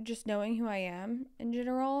say just knowing who I am in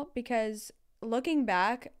general, because looking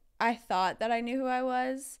back, I thought that I knew who I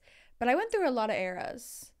was, but I went through a lot of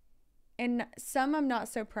eras, and some I'm not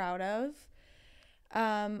so proud of.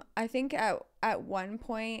 I think at one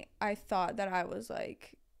point I thought that I was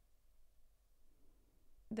like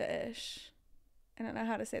the ish. I don't know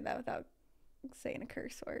how to say that without saying a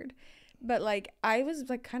curse word, but like I was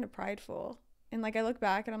like kind of prideful, and like I look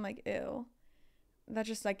back and I'm like, ew, that's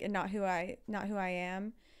just like not who I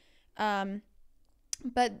am.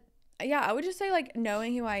 But yeah, I would just say like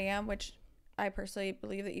knowing who I am, which I personally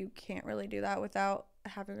believe that you can't really do that without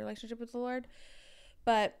having a relationship with the Lord.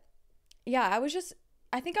 But yeah,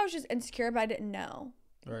 I think I was just insecure, but I didn't know,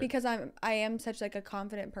 because I am such like a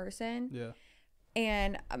confident person. Yeah.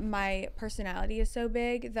 And my personality is so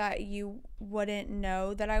big that you wouldn't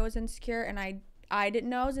know that I was insecure, and I didn't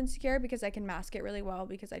know I was insecure because I can mask it really well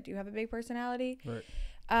because I do have a big personality. Right.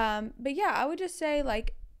 But yeah, I would just say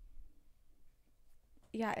like,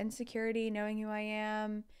 yeah, insecurity, knowing who I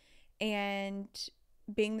am, and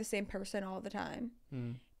being the same person all the time.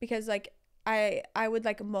 Because like I would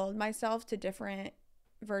like mold myself to different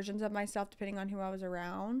versions of myself depending on who I was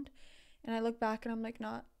around, and I look back and I'm like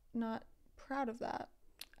not proud of that.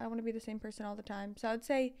 I want to be the same person all the time. So I would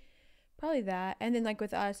say probably that. And then like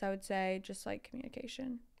with us, I would say just like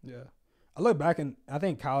communication. Yeah. I look back and I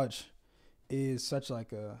think college is such like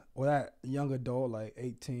that young adult, like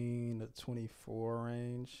 18 to 24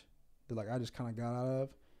 range that like I just kind of got out of,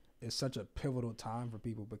 is such a pivotal time for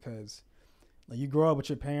people, because like you grow up with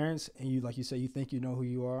your parents and you, like you say, you think you know who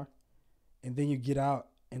you are, and then you get out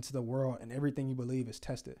into the world and everything you believe is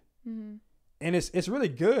tested. And it's really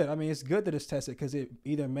good. I mean, it's good that it's tested, because it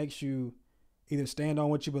either makes you either stand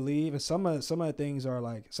on what you believe, and some of the things are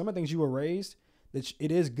like, some of the things you were raised, that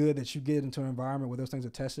it is good that you get into an environment where those things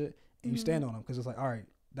are tested and you stand on them, because it's like, all right,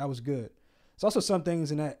 that was good. It's also some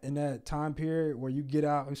things in that time period where you get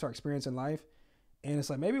out and you start experiencing life, and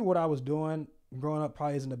it's like maybe what I was doing growing up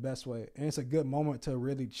probably isn't the best way, and it's a good moment to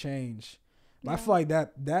really change. But I feel like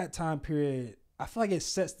that time period, I feel like it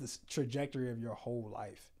sets the trajectory of your whole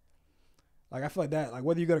life. Like, I feel like that, like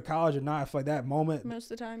whether you go to college or not, I feel like that moment,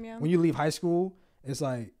 most of the time, yeah, when you leave high school, it's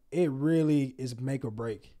like it really is make or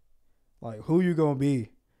break, like who you gonna be.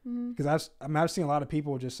 Because I've seen a lot of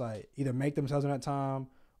people just like either make themselves in that time,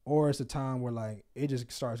 or it's a time where like it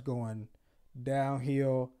just starts going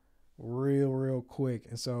downhill real quick.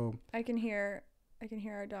 And so I can hear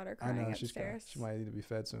our daughter crying upstairs. She might need to be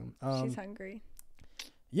fed soon. She's hungry.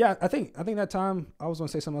 Yeah, I think that time I was gonna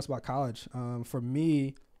say something else about college. For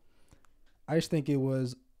me, I just think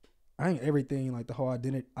everything, like the whole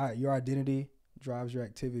identity, your identity drives your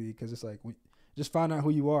activity, because it's like just find out who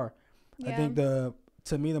you are. Yeah. I think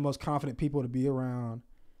to me the most confident people to be around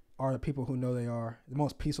are the people who know they are. The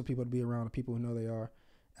most peaceful people to be around are people who know they are.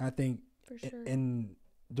 And I think for sure.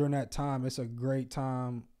 During that time, it's a great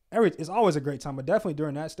time. It's always a great time, but definitely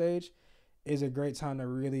during that stage is a great time to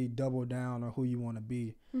really double down on who you want to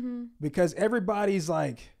be. Because everybody's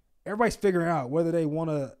figuring out whether they want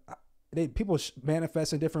to. People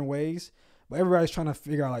manifest in different ways, but everybody's trying to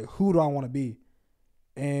figure out like, who do I want to be?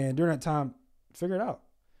 And during that time, figure it out.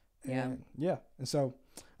 And and so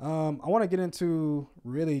I want to get into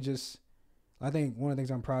really just, I think one of the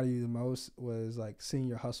things I'm proud of you the most was like seeing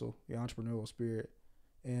your hustle, your entrepreneurial spirit.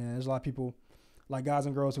 And there's a lot of people, like guys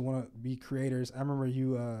and girls, who want to be creators. I remember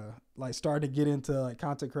you like started to get into like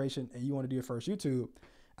content creation, and you want to do your first YouTube.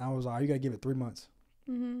 And I was like, you got to give it 3 months.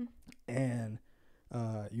 And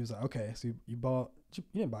you was like, okay. So you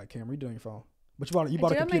didn't buy a camera, you did it on your phone, but you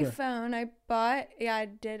bought a computer. On my phone. I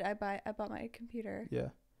did. I bought my computer. Yeah.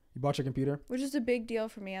 You bought your computer? Which is a big deal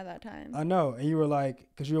for me at that time. I know. And you were like,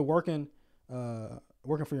 because you were working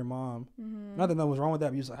for your mom. Nothing that was wrong with that,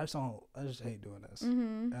 but you was like, I just hate doing this.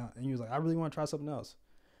 And you was like, I really want to try something else.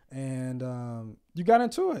 And you got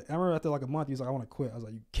into it. I remember after like a month, you was like, I want to quit. I was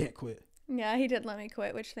like, you can't quit. Yeah, he did let me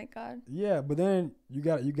quit, which thank God. Yeah, but then you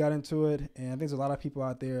got into it, and I think there's a lot of people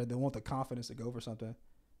out there that want the confidence to go for something,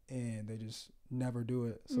 and they just never do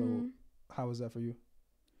it. So how was that for you?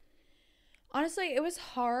 Honestly, it was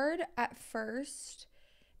hard at first.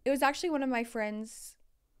 It was actually one of my friends,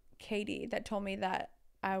 Katie, that told me that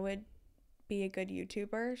I would be a good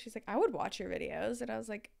YouTuber. She's like, I would watch your videos. And I was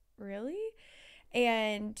like, really?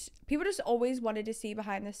 And people just always wanted to see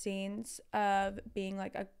behind the scenes of being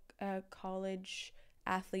like a college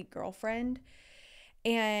athlete girlfriend.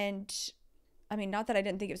 And I mean, not that I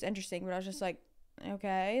didn't think it was interesting, but I was just like,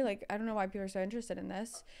 okay, like, I don't know why people are so interested in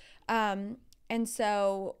this. And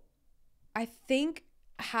so I think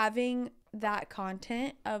having that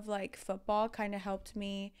content of like football kind of helped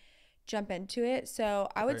me jump into it. So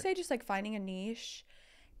I would say just like finding a niche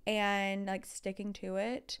and like sticking to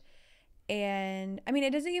it. And I mean,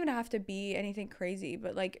 it doesn't even have to be anything crazy,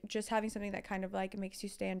 but like just having something that kind of like makes you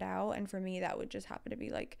stand out. And for me, that would just happen to be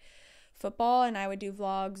like football, and I would do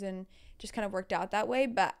vlogs, and just kind of worked out that way.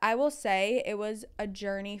 But I will say it was a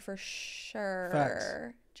journey for sure.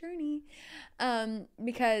 Facts. Journey.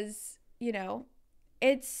 Because, you know,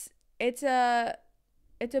 it's a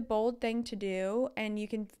bold thing to do, and you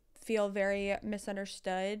can feel very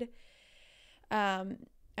misunderstood.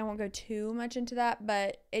 I won't go too much into that,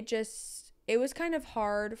 but it was kind of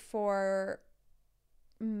hard for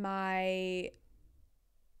my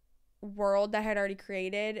world that I had already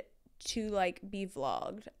created to like be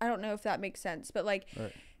vlogged. I don't know if that makes sense, but like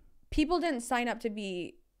people didn't sign up to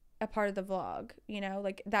be a part of the vlog, you know,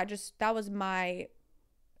 like that was my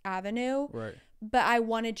avenue. Right. But I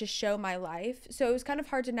wanted to show my life. So it was kind of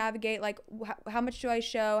hard to navigate, like, how much do I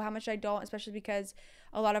show, how much I don't, especially because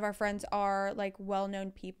a lot of our friends are, like, well-known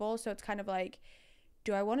people. So it's kind of like,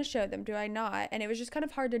 do I want to show them? Do I not? And it was just kind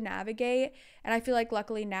of hard to navigate. And I feel like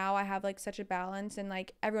luckily now I have, like, such a balance. And,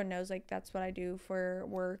 like, everyone knows, like, that's what I do for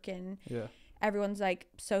work. And everyone's, like,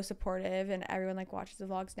 so supportive. And everyone, like, watches the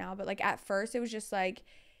vlogs now. But, like, at first it was just, like,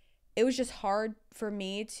 it was just hard for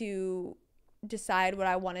me to decide what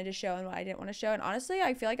I wanted to show and what I didn't want to show. And honestly,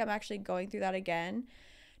 I feel like I'm actually going through that again,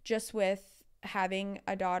 just with having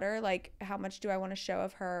a daughter. Like, how much do I want to show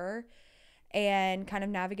of her, and kind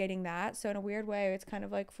of navigating that. So in a weird way, it's kind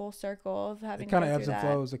of like full circle of having. It kind of ebbs and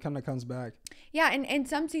flows. It kind of comes back. Yeah, and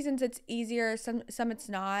some seasons it's easier, some it's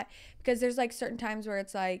not, because there's like certain times where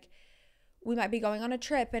it's like we might be going on a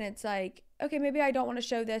trip, and it's like, okay, maybe I don't want to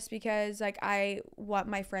show this because like I want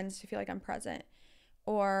my friends to feel like I'm present.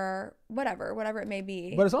 Or whatever it may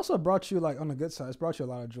be. But it's also brought you, like, on the good side, it's brought you a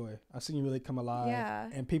lot of joy. I've seen you really come alive. Yeah.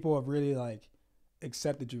 And people have really, like,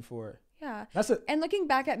 accepted you for it. Yeah. And looking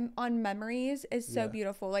back on memories is so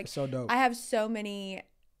beautiful. Like, it's so dope. I have so many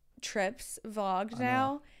trips vlogged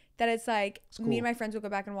now that it's like, it's cool. Me and my friends will go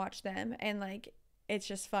back and watch them. And, like, it's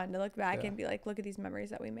just fun to look back and be like, look at these memories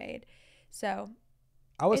that we made. So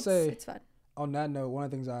I would say it's fun. On that note, one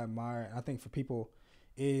of the things I admire, and I think for people,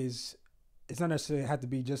 is it's not necessarily have to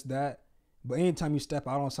be just that. But anytime you step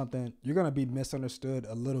out on something, you're gonna be misunderstood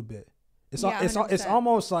a little bit. It's Yeah, it's 100%.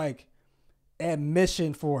 almost like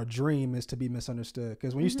admission for a dream is to be misunderstood.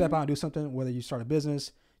 Because when you step out and do something, whether you start a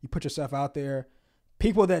business, you put yourself out there,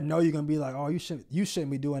 people that know you're gonna be like, oh, you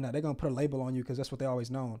shouldn't be doing that. They're gonna put a label on you because that's what they always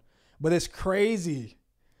known. But it's crazy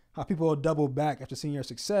how people will double back after seeing your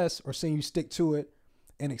success or seeing you stick to it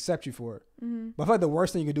and accept you for it. But I feel like the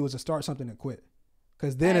worst thing you can do is to start something and quit.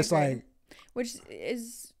 Because then it's agree. like, Which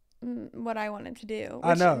is what I wanted to do.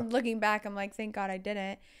 I know. Looking back, I'm like, thank God I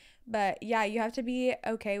didn't. But yeah, you have to be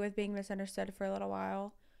okay with being misunderstood for a little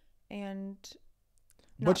while and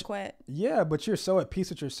not quit. Yeah, but you're so at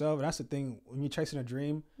peace with yourself. And that's the thing. When you're chasing a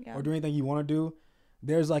dream or doing anything you want to do,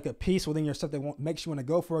 there's like a peace within yourself that makes you want to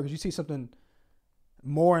go for it. Because you see something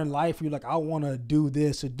more in life where you're like, I want to do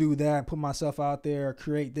this or do that, put myself out there,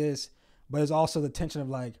 create this. But there's also the tension of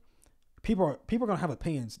like, people are going to have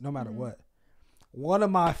opinions no matter what. One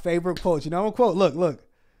of my favorite quotes, I'm going to quote, look.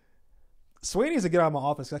 Sweeney needs to get out of my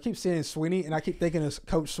office. I keep seeing Sweeney and I keep thinking of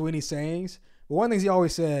Coach Sweeney's sayings. But one of the things he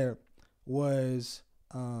always said was,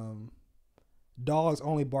 dogs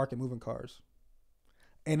only bark at moving cars.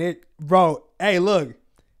 And it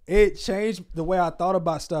changed the way I thought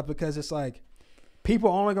about stuff because it's like people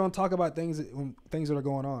are only going to talk about things that are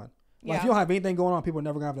going on. Like if you don't have anything going on, people are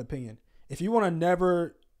never going to have an opinion. If you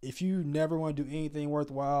never want to do anything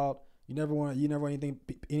worthwhile, you never want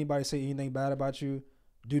anybody to say anything bad about you,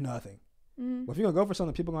 do nothing. But if you're going to go for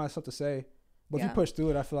something, people are going to have stuff to say. But if you push through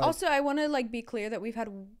it, I feel like... Also, I want to like be clear that we've had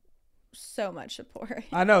so much support.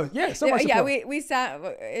 I know. Yeah, so much support. Yeah, we sound...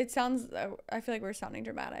 It sounds... I feel like we're sounding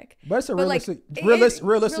dramatic. But it's a realistic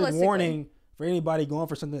warning for anybody going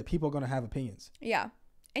for something that people are going to have opinions. Yeah.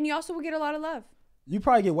 And you also will get a lot of love. You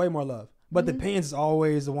probably get way more love. But the opinions is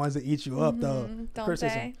always the ones that eat you up, though. Don't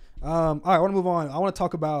criticism. they? All right, I want to move on. I want to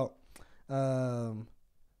talk about...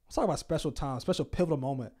 let's talk about special time, special pivotal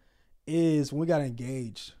moment. Is when we got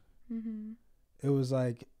engaged. It was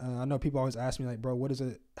like, I know people always ask me like, bro, what is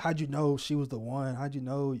it? How'd you know she was the one? How'd you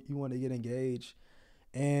know you wanted to get engaged?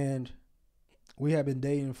 And we have been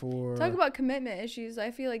dating for... Talk about commitment issues. I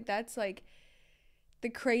feel like that's like the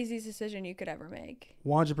craziest decision you could ever make.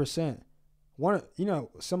 100%.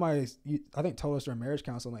 Somebody, I think told us during marriage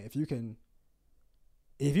counseling, like if you can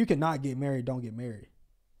not get married, don't get married.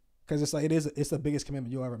 Because it's like it's the biggest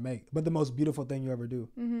commitment you'll ever make, but the most beautiful thing you ever do.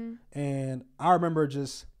 And I remember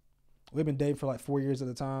we've been dating for like 4 years at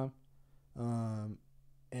the time,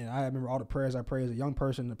 and I remember all the prayers I prayed as a young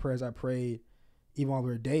person, the prayers I prayed even while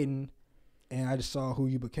we were dating, and I just saw who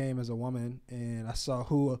you became as a woman, and I saw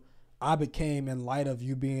who I became in light of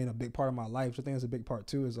you being a big part of my life. So I think it's a big part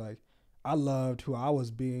too. Is like I loved who I was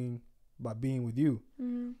being by being with you,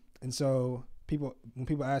 and so when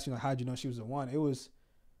people ask me like, how'd you know she was the one? It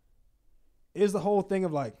was the whole thing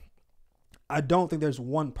of like, I don't think there's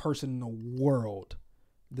one person in the world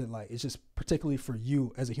that like, it's just particularly for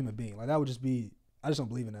you as a human being. Like that would just be, I just don't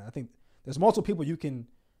believe in that. I think there's multiple people you can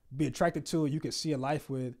be attracted to, you can see a life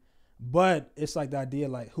with, but it's like the idea,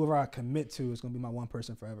 like whoever I commit to is going to be my one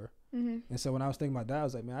person forever. And so when I was thinking about that, I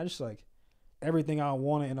was like, man, I just like everything I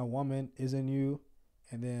wanted in a woman is in you.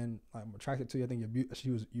 And then like, I'm attracted to you. I think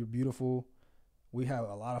you're beautiful. We have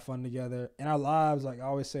a lot of fun together, and our lives, like I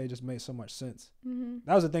always say, just made so much sense.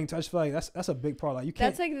 That was the thing too. I just feel like that's a big part. Like you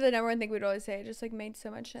can't. That's like the number one thing we'd always say. It just like made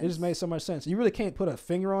so much sense. It just made so much sense. You really can't put a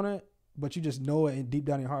finger on it, but you just know it deep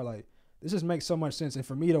down in your heart. Like this just makes so much sense. And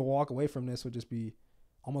for me to walk away from this would just be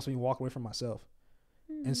almost when you walk away from myself.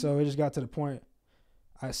 And so it just got to the point.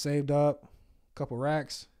 I saved up a couple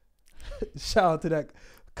racks. Shout out to that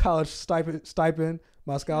college stipend,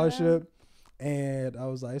 my scholarship, and I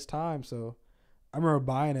was like, it's time. So. I remember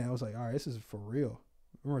buying it. I was like, all right, this is for real.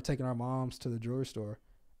 I remember taking our moms to the jewelry store,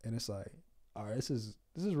 and it's like, all right, this is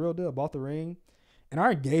real deal. Bought the ring, and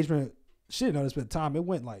our engagement, she didn't know this, but at the time it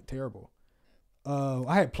went like terrible.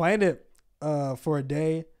 I had planned it for a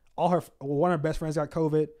day. One of her best friends got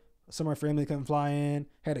COVID. Some of her family couldn't fly in.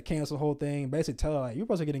 Had to cancel the whole thing. Basically, tell her like, you're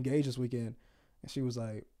supposed to get engaged this weekend, and she was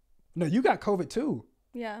like, no, you got COVID too.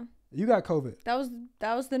 Yeah. You got COVID.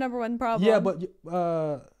 That was the number one problem. Yeah, but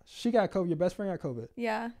she got COVID. Your best friend got COVID.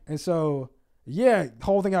 Yeah. And so, yeah,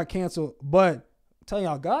 whole thing got canceled. But I'm telling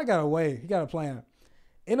y'all, God got a way. He got a plan.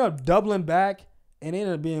 Ended up doubling back and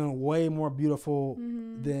ended up being way more beautiful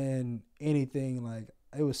than anything. Like,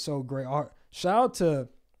 it was so great. Shout out to,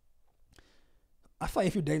 I feel like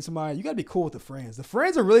if you're dating somebody, you got to be cool with the friends. The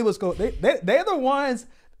friends are really what's going, they're the ones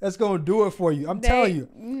that's going to do it for you. I'm telling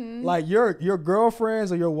you. Like, your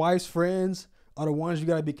girlfriends or your wife's friends are the ones you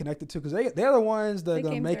got to be connected to because they're the ones that are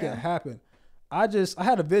going to make it happen. I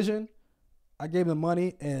had a vision. I gave them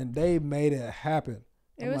money and they made it happen.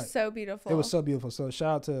 It was so beautiful. It was so beautiful. So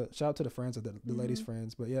shout out to the friends of the ladies'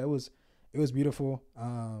 friends. But yeah, it was beautiful.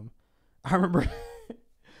 I remember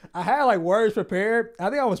I had like words prepared. I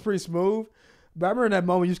think I was pretty smooth, but I remember in that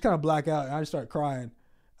moment you just kind of black out and I just started crying.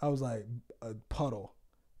 I was like a puddle.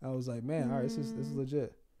 I was like, man, all right, this is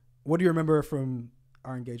legit. What do you remember from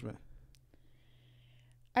our engagement?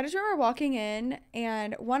 I just remember walking in,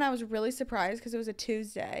 and I was really surprised because it was a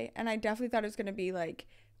Tuesday, and I definitely thought it was going to be like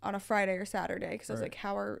on a Friday or Saturday because I was like,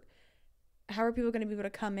 how are people going to be able to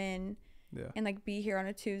come in and like be here on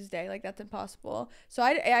a Tuesday? Like, that's impossible. So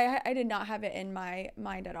I did not have it in my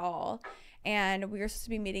mind at all. And we were supposed to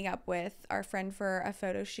be meeting up with our friend for a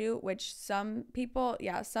photo shoot, which some people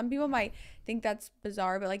might think that's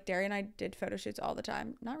bizarre, but like Darien and I did photo shoots all the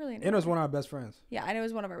time. Not really anymore. And it was one of our best friends. Yeah, and it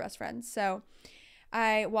was one of our best friends. So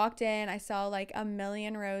I walked in, I saw like a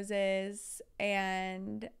million roses,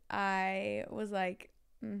 and I was like,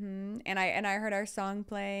 and I heard our song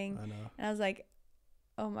playing. I know. And I was like,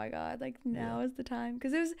 oh my God, like now is the time.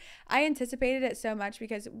 Because I anticipated it so much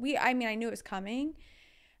because I knew it was coming.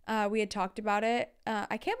 We had talked about it.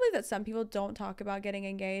 I can't believe that some people don't talk about getting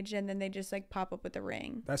engaged and then they just like pop up with the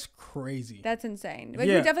ring. That's crazy. That's insane. Like,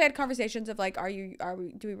 we definitely had conversations of like,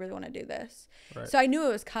 do we really want to do this? Right. So I knew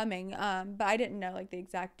it was coming, but I didn't know like the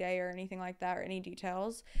exact day or anything like that or any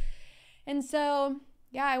details. And so,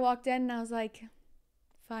 yeah, I walked in and I was like,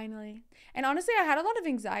 finally. And honestly, I had a lot of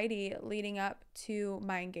anxiety leading up to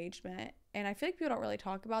my engagement. And I feel like people don't really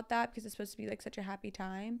talk about that because it's supposed to be like such a happy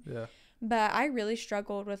time. Yeah. But I really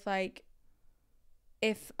struggled with like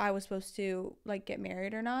if I was supposed to like get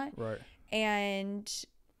married or not. Right. And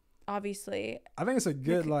obviously, I think it's a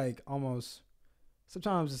good like almost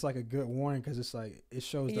sometimes it's like a good warning because it's like it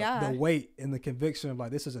shows the weight and the conviction of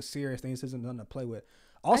like this is a serious thing. This isn't nothing to play with.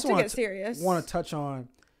 Also, I took it serious. Want to touch on.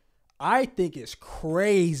 I think it's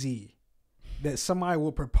crazy that somebody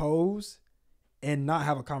will propose and not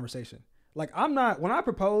have a conversation. Like when I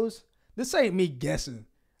propose, this ain't me guessing.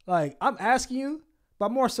 Like, I'm asking you, but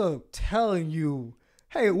I'm more so telling you,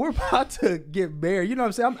 hey, we're about to get married. You know what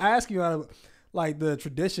I'm saying? I'm asking you out of, like, the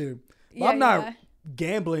tradition. But I'm not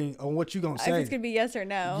gambling on what you're going to say. If it's going to be yes or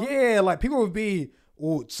no. Yeah, like, people would be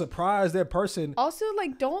surprised that person. Also,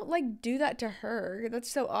 like, don't, like, do that to her.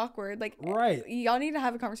 That's so awkward. Like, y'all need to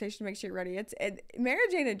have a conversation to make sure you're ready.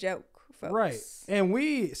 Marriage ain't a joke, folks. Right. And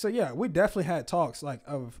we definitely had talks,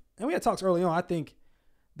 and we had talks early on. I think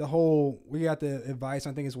we got the advice,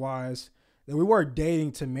 I think it's wise, that we were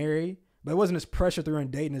dating to marry, but it wasn't this pressure through and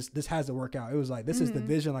dating. This has to work out. It was like, this is the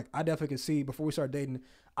vision. Like, I definitely could see, before we started dating,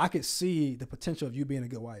 I could see the potential of you being a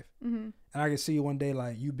good wife. And I could see one day,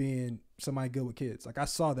 like, you being somebody good with kids. Like, I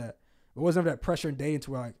saw that. It wasn't ever that pressure in dating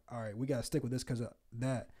to where, like, all right, we got to stick with this because of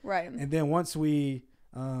that. Right. And then once we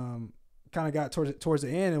kind of got towards the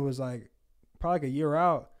end, it was like, probably like a year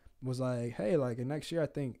out, was like, hey, like, in next year, I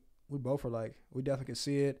think, we both were like, we definitely could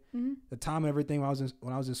see it. The time and everything when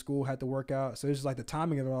I was in school had to work out. So it was just like the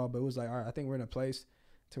timing of it all. But it was like, all right, I think we're in a place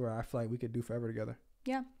to where I feel like we could do forever together.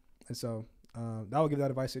 Yeah. And so that would give that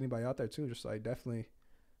advice to anybody out there too. Just like definitely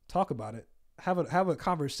talk about it. Have a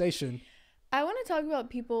conversation. I want to talk about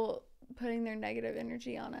people putting their negative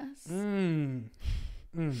energy on us. I'm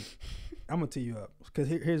gonna tee you up because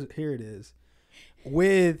here it is.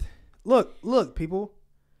 With look, people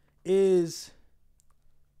is.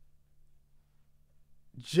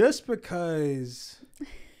 Just because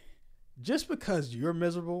you're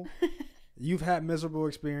miserable, you've had miserable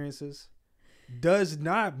experiences, does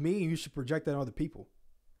not mean you should project that on other people.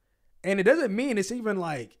 And it doesn't mean it's even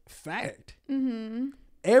like fact.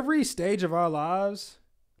 Every stage of our lives,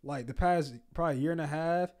 like the past probably year and a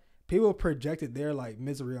half, people projected their like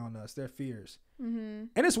misery on us, their fears.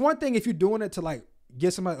 And it's one thing if you're doing it to like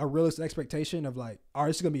get somebody a realistic expectation of like, all right,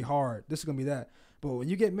 this is going to be hard. This is going to be that. But when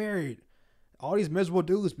you get married, all these miserable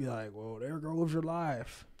dudes be like, well, there goes your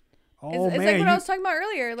life. Oh, it's like what I was talking about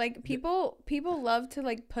earlier. Like people love to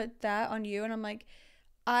like put that on you. And I'm like,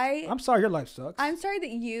 I'm sorry your life sucks. I'm sorry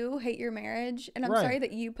that you hate your marriage. And I'm sorry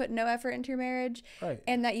that you put no effort into your marriage. Right.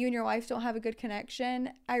 And that you and your wife don't have a good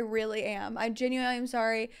connection. I really am. I genuinely am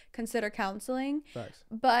sorry. Consider counseling. Facts.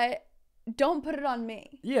 But don't put it on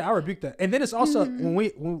me. Yeah, I rebuke that. And then it's also when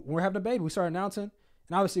we're having a baby, we start announcing. And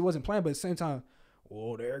obviously it wasn't planned, but at the same time,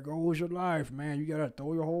 well, there goes your life, man. You got to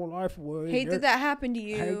throw your whole life away. Hate that happened to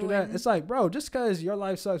you. Hate that. It's like, bro, just because your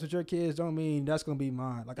life sucks with your kids don't mean that's going to be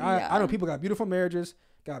mine. Like, I know people got beautiful marriages,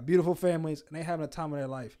 got beautiful families, and they having a time of their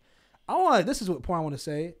life. This is what point I want to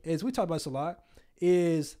say, is we talk about this a lot,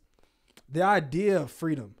 is the idea of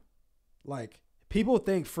freedom. Like, people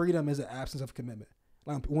think freedom is an absence of commitment.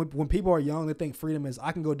 Like, when people are young, they think freedom is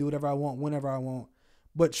I can go do whatever I want, whenever I want.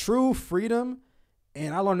 But true freedom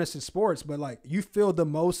And I learned this in sports, but like you feel the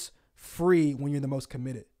most free when you're the most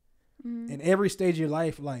committed. In every stage of your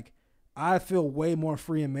life, like I feel way more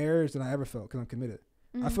free in marriage than I ever felt because I'm committed.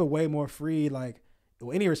 I feel way more free, like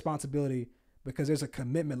with any responsibility, because there's a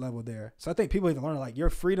commitment level there. So I think people need to learn like your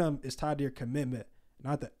freedom is tied to your commitment,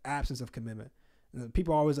 not the absence of commitment. And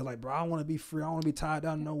people always are like, bro, I want to be free. I don't want to be tied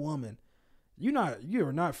down to no woman. You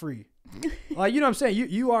are not free. Like, you know what I'm saying?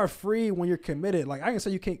 You are free when you're committed. Like I can say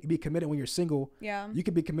you can't be committed when you're single. Yeah. You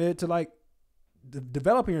can be committed to like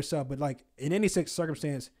developing yourself, but like in any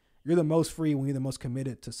circumstance, you're the most free when you're the most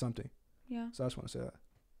committed to something. Yeah. So I just want to say that.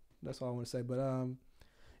 That's all I want to say. But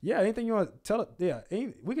yeah, anything you want to tell it? Yeah,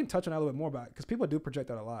 we can touch on that a little bit more about it because people do project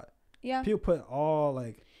that a lot. Yeah. People put all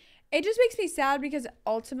like. It just makes me sad because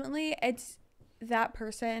ultimately it's that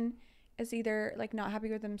person is either like not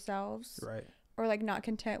happy with themselves, Right. or like not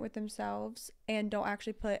content with themselves and don't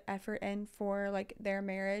actually put effort in for like their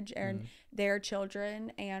marriage and their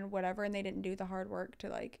children and whatever, and they didn't do the hard work to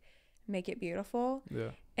like make it beautiful.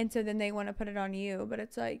 Yeah. And so then they want to put it on you, but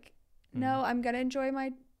it's like, no, I'm gonna enjoy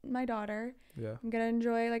my daughter. Yeah. I'm gonna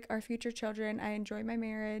enjoy like our future children. I enjoy my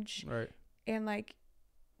marriage. Right. And like,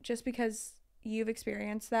 just because you've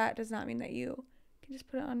experienced that does not mean that you can just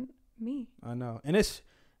put it on me. I know, and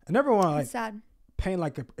I never want to like It's sad. paint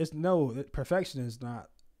like perfection is not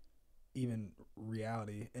even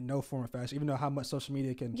reality in no form or fashion. Even though how much social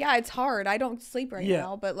media can. Yeah, it's hard. I don't sleep right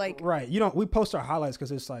now, but like, right. We post our highlights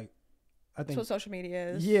because it's like, I think that's what social media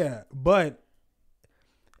is. Yeah, but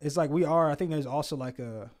it's like I think there's also like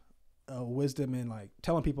a wisdom in like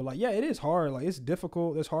telling people like, yeah, it is hard. Like it's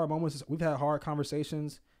difficult. There's hard moments. We've had hard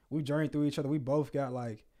conversations. We journeyed through each other. We both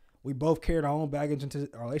carried our own baggage into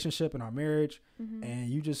our relationship and our marriage. And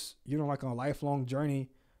you're like on a lifelong journey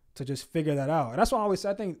to just figure that out. And that's why I always say,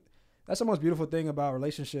 I think that's the most beautiful thing about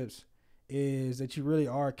relationships is that you really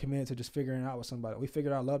are committed to just figuring it out with somebody. We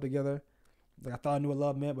figured out love together. Like I thought I knew what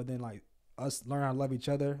love meant, but then like us learn how to love each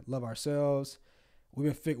other, love ourselves.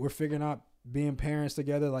 We're figuring out being parents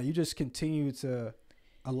together. Like you just continue to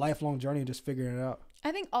a lifelong journey, just figuring it out.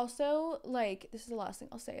 I think also like, this is the last thing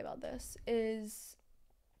I'll say about this is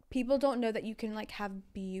people don't know that you can like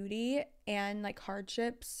have beauty and like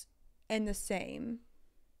hardships in the same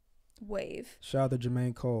wave. Shout out to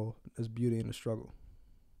Jermaine Cole. There's beauty in the struggle.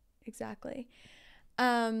 Exactly.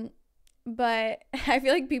 But I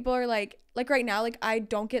feel like people are like right now, like I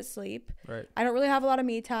don't get sleep. Right. I don't really have a lot of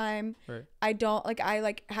me time. Right.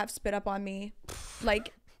 I have spit up on me.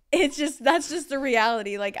 Like that's just the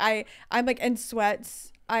reality. Like I'm like in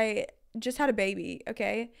sweats. I just had a baby.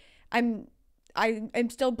 Okay. I'm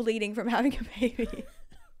still bleeding from having a baby.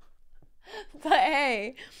 But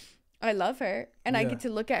hey, I love her and I get to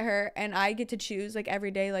look at her and I get to choose like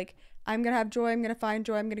every day, like I'm going to have joy. I'm going to find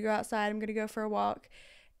joy. I'm going to go outside. I'm going to go for a walk.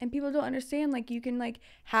 And people don't understand, like, you can, like,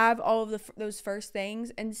 have all of those first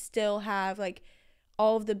things and still have, like,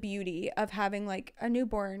 all of the beauty of having, like, a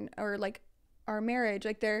newborn or, like, our marriage.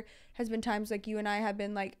 Like, there has been times, like, you and I have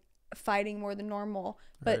been, like, fighting more than normal.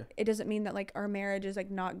 But it doesn't mean that, like, our marriage is, like,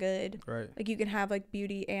 not good. Right. Like, you can have, like,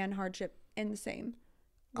 beauty and hardship in the same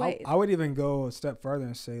way. I would even go a step further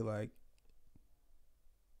and say, like,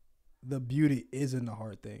 the beauty is in the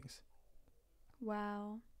hard things.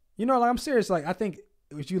 Wow. You know, like, I'm serious. Like, I think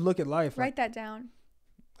if you look at life, write that down.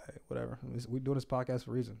 Hey, whatever. We're doing this podcast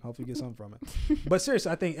for a reason. Hopefully you get something from it. But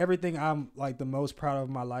seriously, I think everything I'm like the most proud of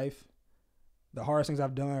in my life, the hardest things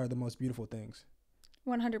I've done are the most beautiful things.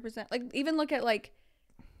 100%. Like even look at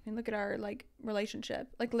our like relationship.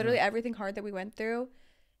 Like literally everything hard that we went through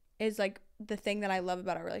is like the thing that I love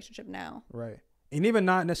about our relationship now. Right. And even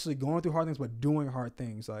not necessarily going through hard things, but doing hard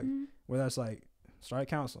things. Like whether that's like start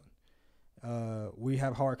counseling. We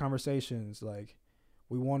have hard conversations. Like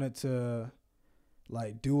we wanted to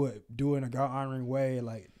like do it in a God honoring way,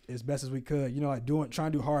 like as best as we could, you know, like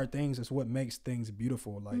trying to do hard things is what makes things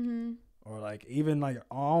beautiful. Like, or like even like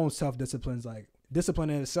our own self-disciplines, like discipline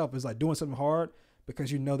in itself is like doing something hard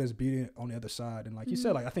because you know there's beauty on the other side. And like you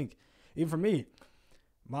said, like, I think even for me,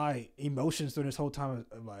 my emotions during this whole time,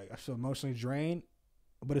 like I feel emotionally drained,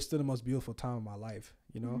 but it's still the most beautiful time of my life,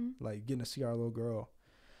 you know, like getting to see our little girl,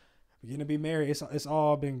 getting to be married. It's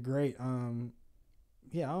all been great.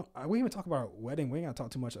 Yeah, we even talk about our wedding. We ain't gonna talk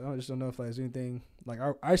too much. I just don't know if there's anything like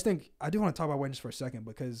I just think I do want to talk about wedding just for a second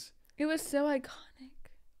because it was so iconic.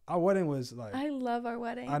 Our wedding was like, I love our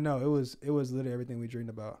wedding. I know it was literally everything we dreamed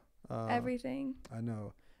about. Everything. I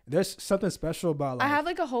know. There's something special about like, I have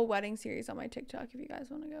like a whole wedding series on my TikTok if you guys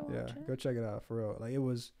want to go watch it. Go check it out for real. Like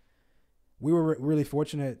we were really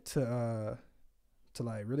fortunate to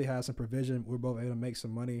like really have some provision. We were both able to make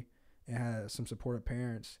some money and had some supportive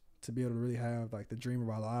parents to be able to really have like the dream of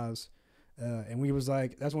our lives. And we was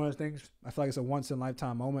like, that's one of the things I feel like it's a once in a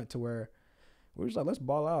lifetime moment to where we was like, let's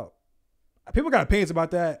ball out. People got opinions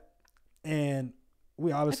about that, and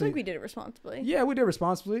we obviously, I feel like we did it responsibly. Yeah, we did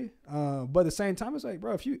responsibly. But at the same time, it's like,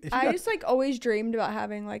 bro, if you I just like always dreamed about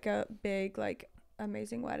having like a big, like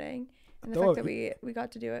amazing wedding, and the fact that we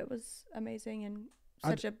got to do it was amazing and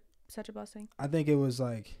such a blessing. I think it was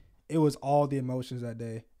all the emotions that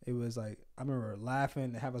day. It was like, I remember laughing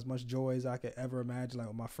and have as much joy as I could ever imagine, like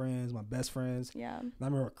with my friends, my best friends. Yeah. And I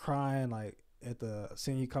remember crying like at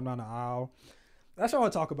seeing you come down the aisle. That's what I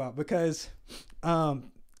want to talk about, because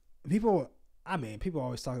people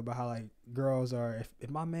always talk about how like girls are, if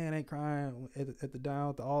my man ain't crying at the down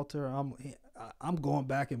at the altar, I'm going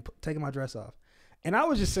back and taking my dress off. And I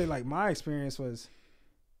would just say, like, my experience was,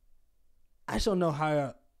 I just don't know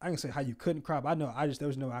how I can say how you couldn't cry, but I know there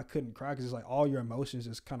was no I couldn't cry, because it's like all your emotions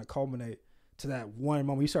just kind of culminate to that one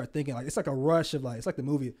moment. You start thinking, like, it's like a rush of, like, it's like the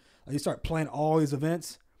movie. Like, you start planning all these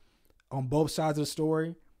events on both sides of the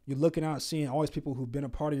story. You're looking out, seeing all these people who've been a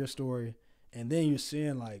part of your story, and then you're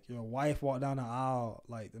seeing like your wife walk down the aisle,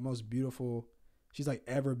 like the most beautiful she's like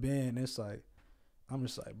ever been. It's like, I'm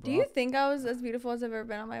just like, bro. Do you think I was as beautiful as I've ever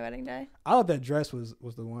been on my wedding day? I thought that dress was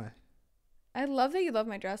the one. I love that you love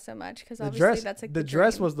my dress so much, because obviously that's like the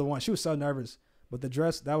dress was the one. She was so nervous, but the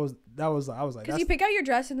dress that was I was like, because you pick out your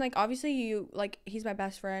dress, and like obviously you like, he's my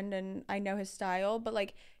best friend and I know his style, but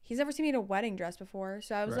like he's never seen me in a wedding dress before,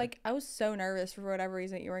 so I was like, I was so nervous for whatever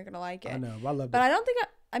reason that you weren't gonna like it. I know, but I loved it. But I don't think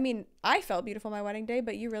I mean, I felt beautiful my wedding day,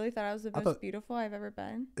 but you really thought I was the most beautiful I've ever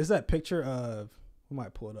been. Is that picture of, we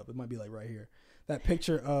might pull it up, it might be like right here, that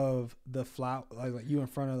picture of the flower, like you in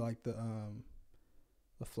front of like the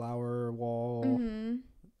flower wall. Mm-hmm.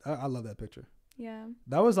 I love that picture. Yeah,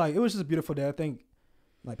 that was like, it was just a beautiful day. I think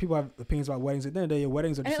like people have opinions about weddings. At the end of the day, your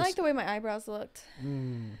weddings are just, I didn't like the way my eyebrows looked.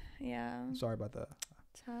 Yeah, sorry about that.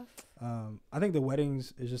 Tough. I think the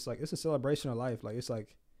weddings is just like, it's a celebration of life. Like, it's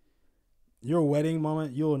like your wedding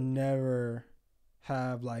moment, you'll never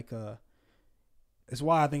have like it's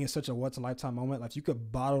why I think it's such a once in a lifetime moment. Like, you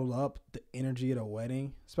could bottle up the energy at a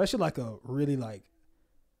wedding, especially like a really like,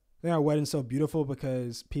 I think our wedding's so beautiful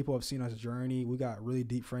because people have seen us journey. We got really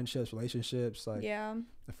deep friendships, relationships. Like, yeah,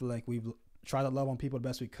 I feel like we've tried to love on people the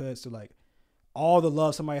best we could. So like, all the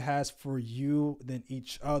love somebody has for you, then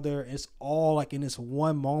each other, it's all like in this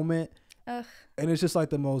one moment. Ugh. And it's just like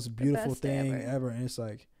the most beautiful thing ever. And it's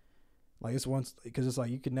like it's once, because it's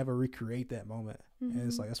like you can never recreate that moment. Mm-hmm. And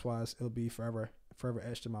it's like, that's why it'll be forever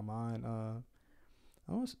etched in my mind. I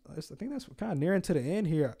think that's kind of nearing to the end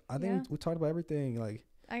here. I think we talked about everything. Like,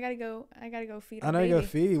 I gotta go feed. I know you gotta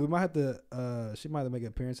feed. We might have to. She might have to make an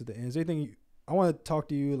appearance at the end. Is there anything I want to talk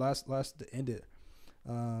to you last to end it?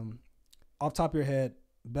 Off top of your head,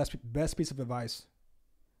 best piece of advice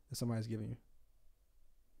that somebody's giving you.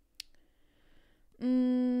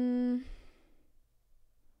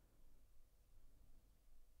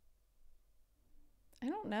 I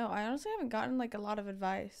don't know. I honestly haven't gotten like a lot of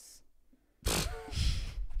advice.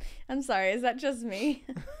 I'm sorry. Is that just me?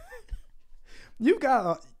 You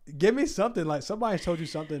got give me something, like somebody told you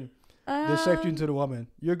something that shaped you into the woman.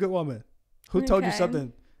 You're a good woman. Who told you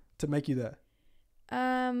something to make you that?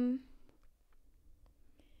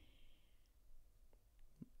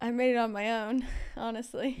 I made it on my own,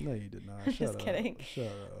 honestly. No, you did not. I'm just kidding. Shut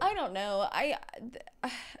up. I don't know.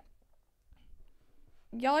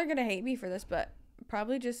 Y'all are gonna hate me for this, but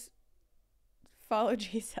probably just follow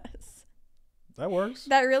Jesus. That works.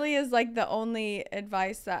 That really is like the only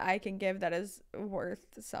advice that I can give that is worth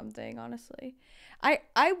something, honestly.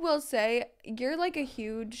 I will say, you're like a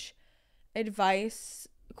huge advice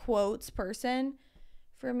quotes person.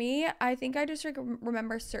 For me, I think I just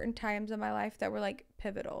remember certain times in my life that were like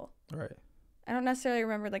pivotal. Right. I don't necessarily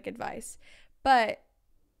remember like advice, but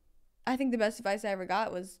I think the best advice I ever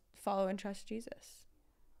got was follow and trust Jesus.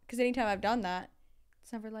 Because anytime I've done that,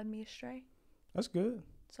 it's never led me astray. That's good.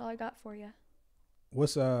 That's all I got for you.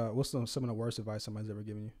 What's some of the worst advice somebody's ever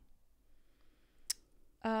given you?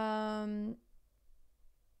 To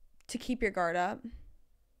keep your guard up.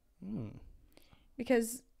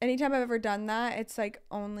 Because anytime I've ever done that, it's like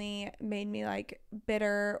only made me like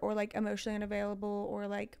bitter or like emotionally unavailable or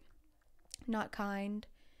like not kind.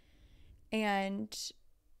 And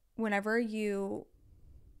whenever you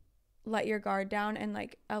let your guard down and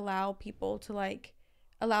like allow people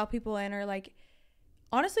in, or like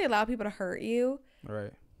honestly allow people to hurt you,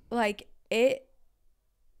 right, like it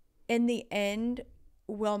in the end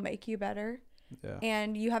will make you better. Yeah.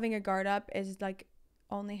 And you having a guard up is like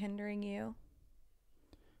only hindering you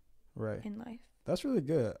right in life. That's really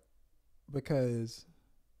good, because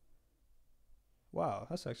wow,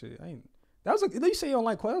 that's actually, That was you say you don't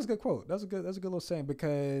like quote. That was a good quote. That's a good little saying,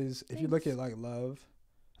 because if you look at like love,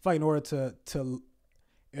 I feel like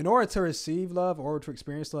in order to receive love or to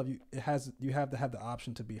experience love, you have to have the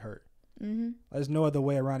option to be hurt. Mm-hmm. There's no other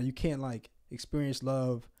way around it. You can't like experience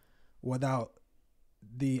love without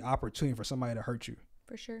the opportunity for somebody to hurt you.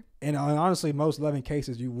 For sure. And honestly, most loving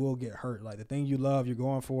cases, you will get hurt. Like the thing you love, you're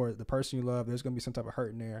going for it. The person you love, there's gonna be some type of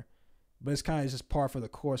hurt in there. But it's kind of just par for the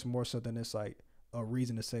course, more so than it's like a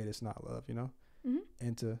reason to say it's not love, you know?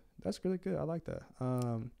 Mm-hmm. That's really good. I like that.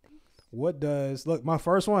 Look, my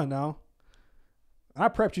first one now. I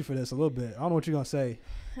prepped you for this a little bit. I don't know what you're going to say.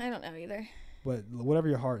 I don't know either. But whatever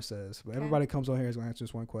your heart says. But everybody comes on here is going to answer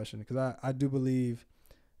this one question, because I do believe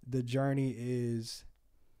the journey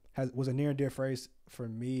was a near and dear phrase for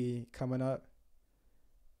me coming up.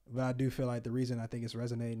 But I do feel like the reason I think it's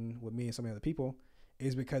resonating with me and some of the other people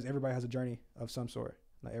is because everybody has a journey of some sort.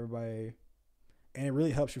 Like everybody, and it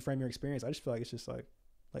really helps you frame your experience. I just feel like it's just like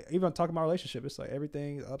even talking about relationship, it's like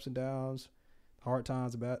everything, ups and downs, hard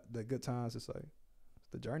times, the good times. It's like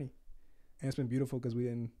the journey, and it's been beautiful because we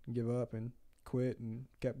didn't give up and quit and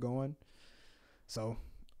kept going. So,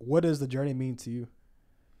 what does the journey mean to you?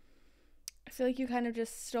 I feel like you kind of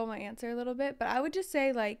just stole my answer a little bit, but I would just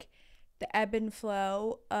say like the ebb and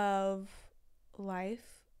flow of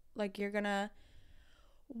life. Like you're gonna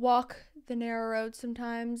walk the narrow road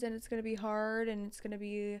sometimes, and it's gonna be hard, and it's gonna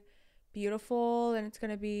be beautiful, and it's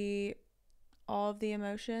gonna be all of the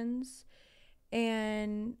emotions.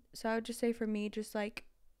 And so I would just say for me, just like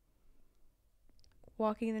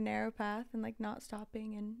walking the narrow path and like not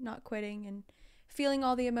stopping and not quitting and feeling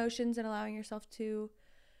all the emotions and allowing yourself to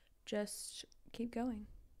just keep going.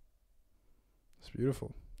 It's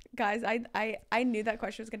beautiful. Guys, I knew that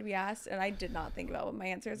question was going to be asked, and I did not think about what my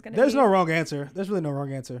answer is going to be. There's no wrong answer. There's really no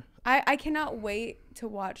wrong answer. I cannot wait to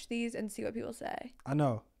watch these and see what people say. I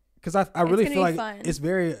know. Because I really feel like fun. it's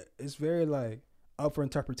very like up for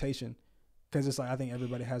interpretation. Because it's like, I think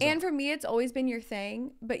everybody has. And for me, it's always been your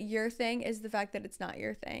thing, but your thing is the fact that it's not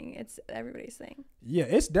your thing. It's everybody's thing. Yeah,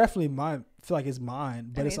 it's definitely mine. I feel like it's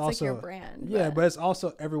mine, but it's also like your brand. Yeah, but it's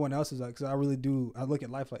also everyone else's. Because I really do. I look at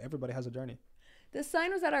life like everybody has a journey. The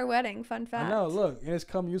sign was at our wedding. Fun fact. I know. Look, and it's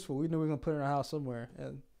come useful. We knew we were gonna put it in our house somewhere,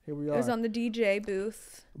 and here we are. It was on the DJ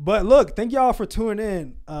booth. But look, thank y'all for tuning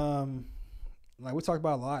in. Like we talked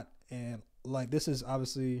about a lot, and like this is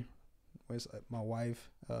obviously my wife.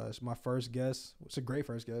 It's my first guest. It's a great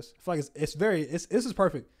first guest. I feel like this is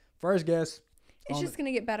perfect. First guest. It's just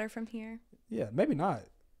gonna get better from here. Yeah, maybe not.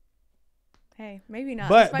 Hey, maybe not.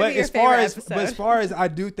 But as far as I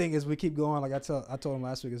do think as we keep going, like I told him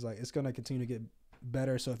last week, it's like it's gonna continue to get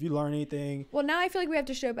better. So if you learn anything, well, now I feel like we have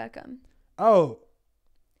to show Beckham. Oh,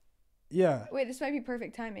 yeah. Wait, this might be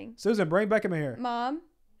perfect timing. Susan, bring Beckham in here. Mom,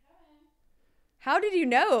 how did you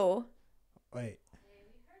know? Wait.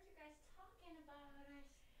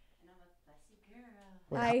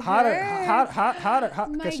 I heard. How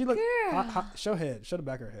my she look? girl. Show the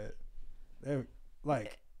back of her head. There,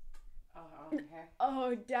 like.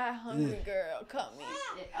 Oh, that hungry girl, come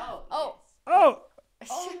eat. Oh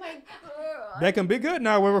my girl. Beckham, be good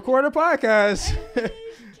now. We're recording a podcast.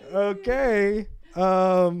 Okay.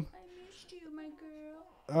 I missed you, my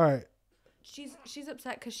girl. All right. She's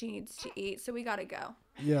upset because she needs to eat, so we gotta go.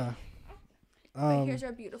 Yeah. But here's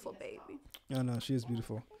our beautiful baby. I know she is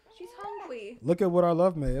beautiful. She's hungry. Look at what our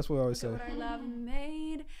love made. That's what I always say. Look at what our love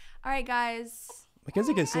made. All right, guys.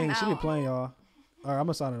 Makenzie can sing. She be playing, y'all. All right, I'm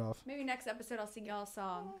gonna sign it off. Maybe next episode I'll sing y'all a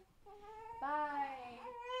song. Bye.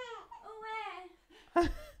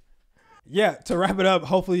 Yeah, to wrap it up,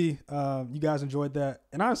 hopefully you guys enjoyed that.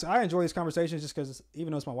 And honestly, I enjoy these conversations just because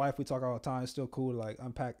even though it's my wife, we talk all the time. It's still cool to like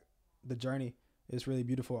unpack the journey. It's really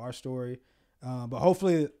beautiful, our story. But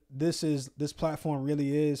hopefully this platform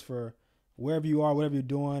really is for wherever you are, whatever you're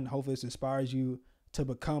doing. Hopefully this inspires you to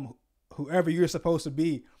become whoever you're supposed to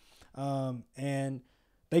be. And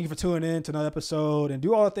thank you for tuning in to another episode, and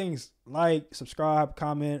do all the things like, subscribe,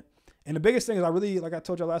 comment. And the biggest thing is like I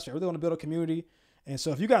told y'all last year, I really want to build a community. And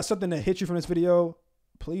so if you got something that hit you from this video,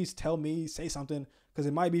 please tell me, say something, because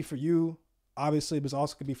it might be for you, obviously, but it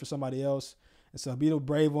also could be for somebody else. And so be the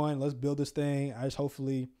brave one. Let's build this thing. I just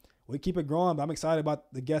hopefully we keep it growing, but I'm excited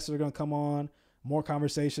about the guests that are going to come on, more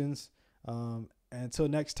conversations. And until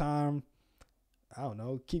next time, I don't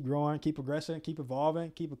know, keep growing, keep progressing, keep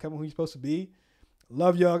evolving, keep becoming who you're supposed to be.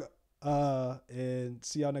 Love y'all, and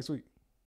see y'all next week.